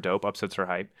upsets are dope. Upsets are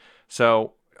hype.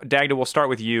 So Dagda, we'll start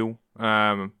with you.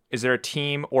 Is there a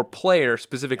team or player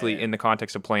specifically in the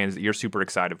context of play-ins that you're super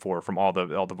excited for from all the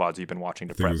VODs you've been watching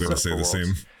to prep? We're going to say the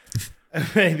same.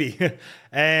 Maybe.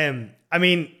 I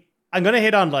mean, I'm going to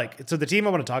hit on so the team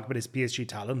I want to talk about is PSG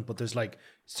Talon, but there's like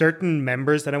certain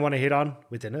members that I want to hit on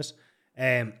within it.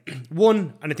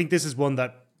 One, and I think this is one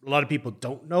that a lot of people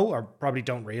don't know or probably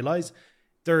don't realize,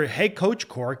 their head coach,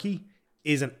 Corky,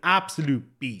 is an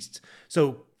absolute beast.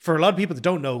 So for a lot of people that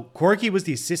don't know, Corky was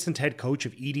the assistant head coach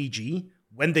of EDG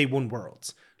when they won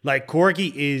Worlds. Like,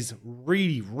 Corky is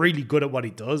really, really good at what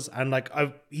he does. And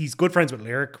he's good friends with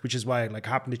Lyric, which is why I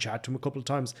happened to chat to him a couple of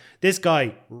times. This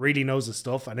guy really knows his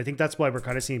stuff. And I think that's why we're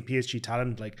kind of seeing PSG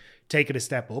Talent take it a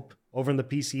step up over in the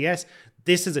PCS.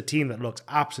 This is a team that looks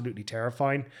absolutely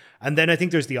terrifying. And then I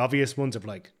think there's the obvious ones of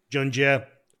Junja,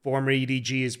 former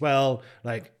EDG as well.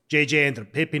 JJ ended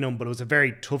up pipping him, but it was a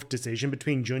very tough decision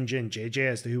between Junja and JJ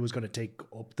as to who was going to take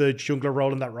up the jungler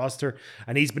role in that roster.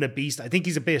 And he's been a beast. I think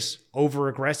he's a bit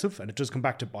over-aggressive, and it does come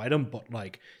back to bite him, but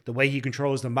the way he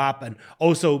controls the map, and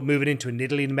also moving into a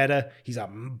Nidalee meta, he's a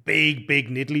big, big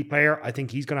Nidalee player. I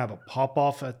think he's going to have a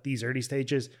pop-off at these early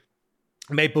stages.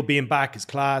 Maple being back is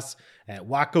class.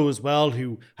 Wacko as well,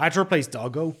 who had to replace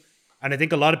Doggo. And I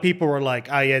think a lot of people were like,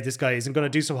 oh yeah, this guy isn't going to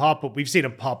do so hot, but we've seen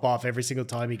him pop off every single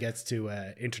time he gets to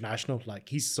international. Like,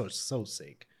 he's so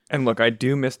sick. And look, I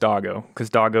do miss Doggo because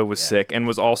Doggo was sick and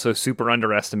was also super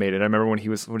underestimated. I remember when he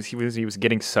was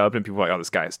getting subbed and people were like, oh, this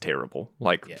guy is terrible.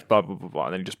 Like, blah, blah, blah, blah.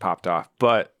 And then he just popped off.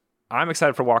 But I'm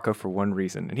excited for Wacko for one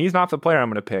reason. And he's not the player I'm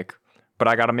going to pick. But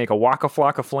I got to make a Waka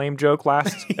Flocka Flame joke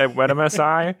last at Wet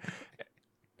MSI.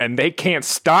 And they can't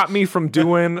stop me from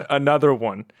doing another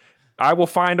one. I will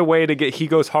find a way to get He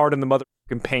Goes Hard in the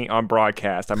motherfucking paint on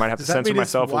broadcast. I might have to censor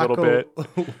myself a little bit.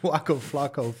 Wacko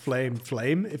Flocko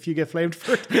Flame if you get flamed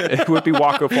for it. It would be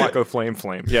Wacko Flocko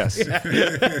Flame. Yes.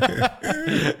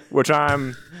 Yeah. Which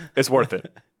it's worth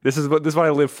it. This is what I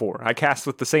live for. I cast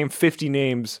with the same 50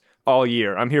 names all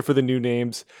year. I'm here for the new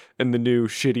names and the new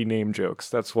shitty name jokes.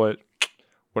 That's what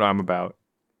I'm about.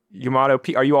 Yamato,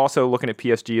 are you also looking at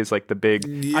PSG as like the big?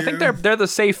 Yeah. I think they're the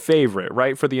safe favorite,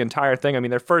 right, for the entire thing. I mean,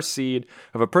 they're first seed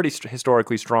of a pretty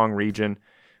historically strong region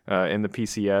in the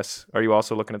PCS. Are you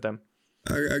also looking at them?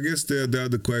 I guess the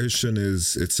other question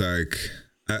is, it's like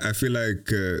I feel like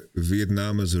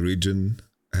Vietnam as a region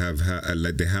they have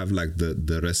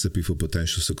the recipe for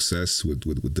potential success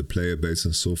with the player base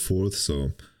and so forth.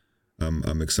 So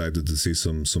I'm excited to see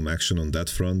some action on that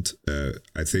front.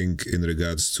 I think in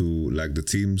regards to like the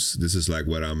teams, this is like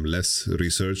where I'm less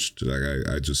researched. Like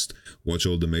I just watch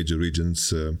all the major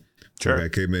regions. Sure. I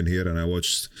came in here and I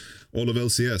watched all of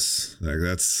LCS. Like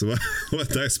that's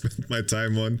what I spent my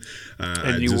time on.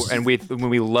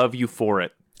 We love you for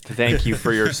it. Thank you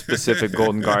for your specific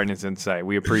Golden Guardians insight.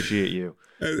 We appreciate you.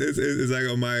 It's like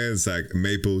on my end, it's like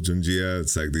Maple, Junjia.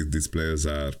 It's like these players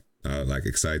are like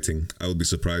exciting. I would be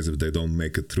surprised if they don't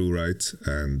make it through, right?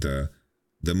 And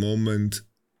the moment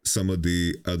some of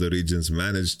the other regions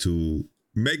manage to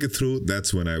make it through,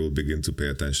 that's when I will begin to pay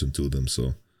attention to them.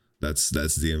 So that's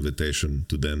the invitation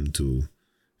to them to,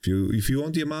 if you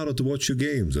want Yamato to watch your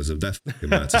games, as if that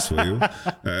matters for you,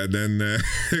 then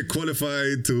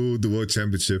qualify to the World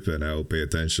Championship and I will pay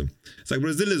attention. It's like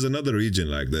Brazil is another region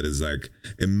like that is like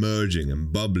emerging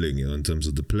and bubbling, in terms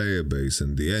of the player base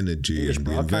and the energy and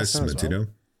the investment, well.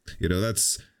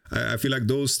 That's, I feel like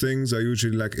those things are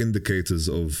usually like indicators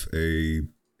of a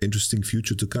interesting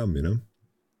future to come,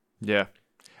 Yeah.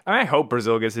 I hope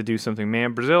Brazil gets to do something,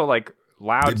 man. Brazil, like,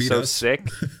 Loud's so sick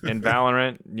in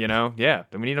Valorant, yeah.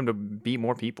 We need them to beat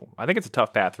more people. I think it's a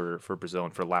tough path for Brazil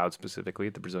and for Loud specifically,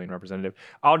 the Brazilian representative.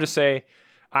 I'll just say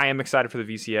I am excited for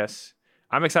the VCS.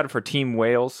 I'm excited for Team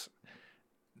Wales,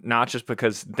 not just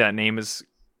because that name is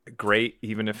great,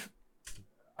 even if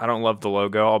I don't love the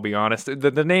logo, I'll be honest.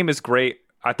 The name is great.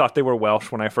 I thought they were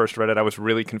Welsh when I first read it. I was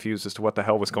really confused as to what the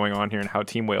hell was going on here and how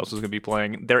Team Wales was going to be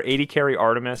playing. Their 80 carry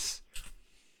Artemis...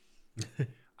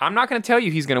 I'm not going to tell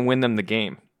you he's going to win them the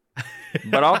game,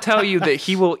 but I'll tell you that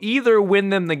he will either win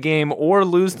them the game or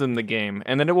lose them the game,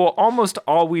 and then it will almost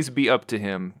always be up to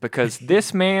him because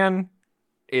this man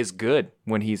is good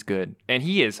when he's good, and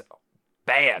he is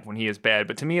bad when he is bad.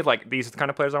 But to me, like, these are the kind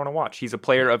of players I want to watch. He's a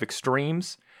player of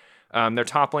extremes. Their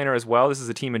top laner as well. This is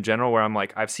a team in general where I'm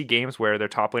like, I've seen games where their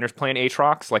top laners playing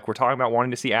Aatrox, like we're talking about wanting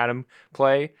to see Adam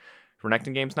play.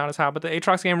 Renekton game's not as hot, but the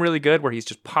Aatrox game really good where he's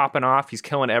just popping off. He's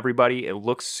killing everybody. It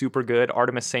looks super good.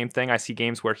 Artemis, same thing. I see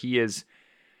games where he is,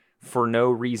 for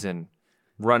no reason,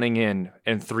 running in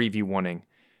and 3v1ing.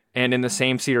 And in the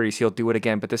same series, he'll do it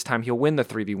again, but this time he'll win the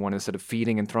 3v1 instead of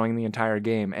feeding and throwing the entire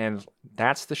game. And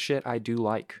that's the shit I do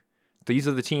like. These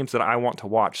are the teams that I want to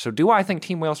watch. So do I think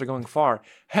Team Wales are going far?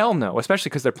 Hell no,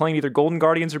 especially because they're playing either Golden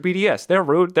Guardians or BDS. Their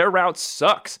route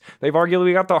sucks. They've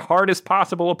arguably got the hardest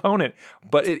possible opponent,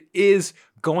 but it is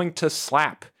going to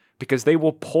slap because they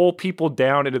will pull people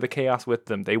down into the chaos with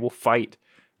them. They will fight.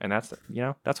 And that's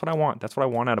what I want. That's what I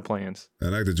want out of play-ins. I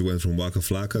like that you went from Waka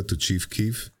Flocka to Chief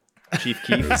Keef. Chief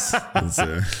Keef.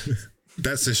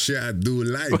 That's the shit I do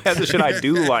like. That's the shit I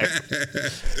do like.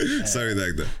 Sorry,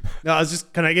 like that. No,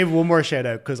 can I give one more shout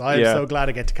out? Because I'm so glad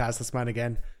I get to cast this man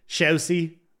again.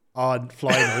 Shousey on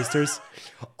Flying Oysters.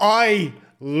 I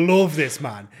love this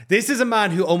man. This is a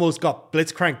man who almost got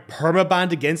Blitzcrank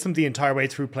permabanned against him the entire way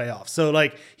through playoffs. So,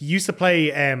 like, he used to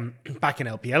play back in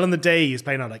LPL in the day. He was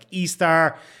playing on, like,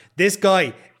 E-Star. This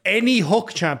guy, any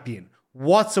hook champion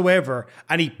whatsoever,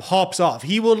 and he pops off.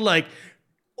 He will, like...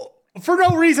 for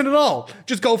no reason at all,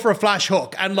 just go for a flash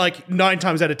hook and like 9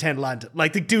 times out of 10 land it.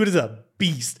 Like the dude is a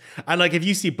beast. And like if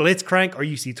you see Blitzcrank or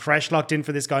you see Thresh locked in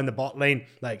for this guy in the bot lane,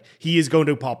 like he is going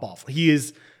to pop off. He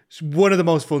is one of the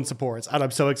most fun supports and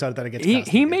I'm so excited that I get to cast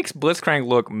him. He makes Blitzcrank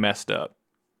look messed up.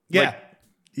 Yeah. Like,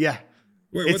 yeah.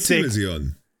 Wait, what team is he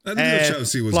on? I didn't know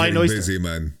Chelsea was getting busy,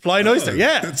 man. Flying Oyster,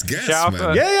 yeah. That's gas,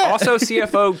 man. Yeah. Also,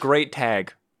 CFO, great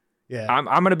tag. Yeah. I'm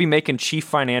going to be making chief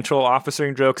financial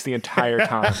officering jokes the entire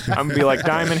time. I'm going to be like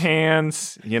diamond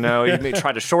hands, you may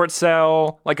try to short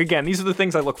sell. Like, again, these are the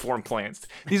things I look for in plans.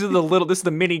 This is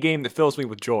the mini game that fills me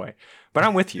with joy. But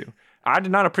I'm with you. I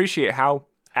did not appreciate how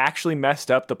actually messed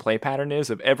up the play pattern is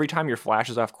of every time your flash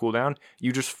is off cooldown,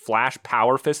 you just flash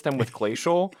power fist them with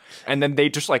Glacial, and then they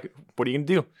just like, what are you going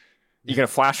to do? You going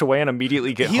to flash away and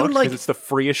immediately get hooked because it's the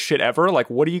freest shit ever? Like,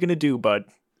 what are you going to do, bud?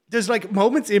 There's like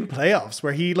moments in playoffs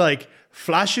where he like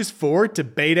flashes forward to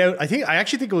bait out. I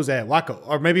actually think it was Wacko,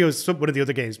 or maybe it was one of the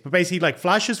other games. But basically, like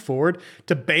flashes forward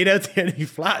to bait out the enemy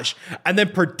flash, and then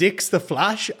predicts the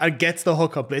flash and gets the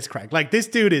hook on Blitzcrank. Like this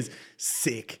dude is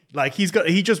sick. Like he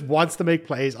just wants to make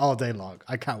plays all day long.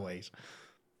 I can't wait.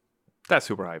 That's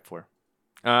super hype for.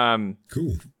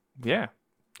 Cool. Yeah.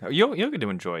 You'll get to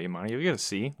enjoy Imani. You'll get to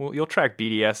see. You'll track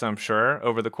BDS, I'm sure,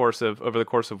 over the course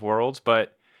of Worlds,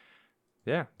 but.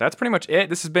 Yeah, that's pretty much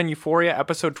it. This has been Euphoria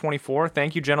episode 24.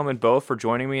 Thank you, gentlemen, both for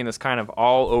joining me in this kind of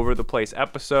all over the place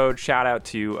episode. Shout out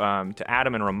to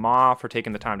Adam and Romain for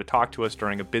taking the time to talk to us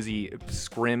during a busy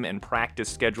scrim and practice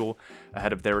schedule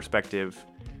ahead of their respective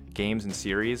games and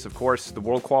series. Of course, the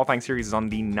World Qualifying Series is on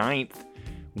the 9th.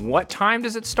 What time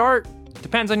does it start?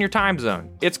 Depends on your time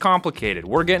zone. It's complicated.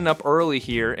 We're getting up early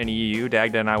here in EU.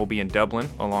 Dagda and I will be in Dublin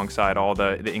alongside all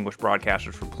the English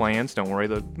broadcasters for plans. Don't worry,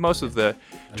 most of the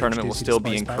tournament will still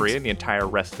be in Korea. The entire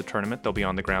rest of the tournament, they'll be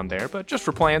on the ground there. But just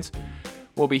for plans,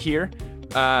 we'll be here.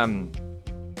 So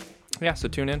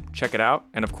tune in, check it out.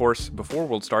 And of course, before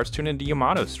World starts, tune into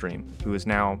Yamato's stream, who is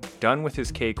now done with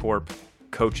his K-Corp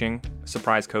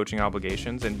surprise coaching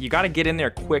obligations, and you got to get in there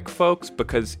quick, folks,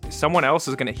 because someone else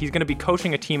he's gonna be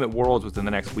coaching a team at Worlds within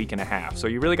the next week and a half. So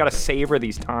you really got to savor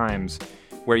these times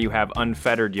where you have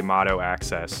unfettered Yamato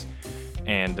access.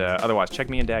 And otherwise, check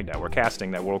me and Dagda. We're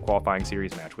casting that World Qualifying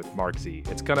Series match with Mark Z.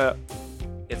 It's gonna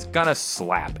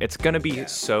slap. It's gonna be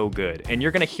so good, and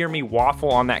you're gonna hear me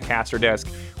waffle on that caster desk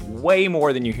way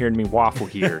more than you hear me waffle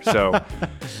here. So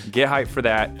get hyped for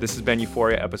that. This has been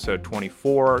Euphoria episode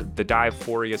 24. The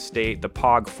Dive-phoria state, the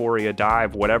Pog-phoria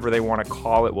dive, whatever they want to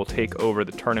call it, will take over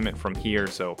the tournament from here.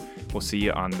 So we'll see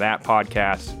you on that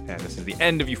podcast. And this is the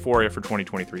end of Euphoria for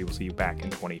 2023. We'll see you back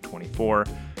in 2024.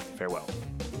 Farewell.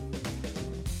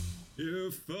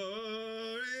 Euphoria.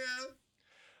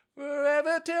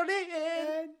 Forever till the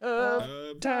end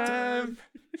of time.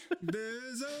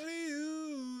 There's only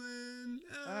you and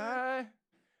I.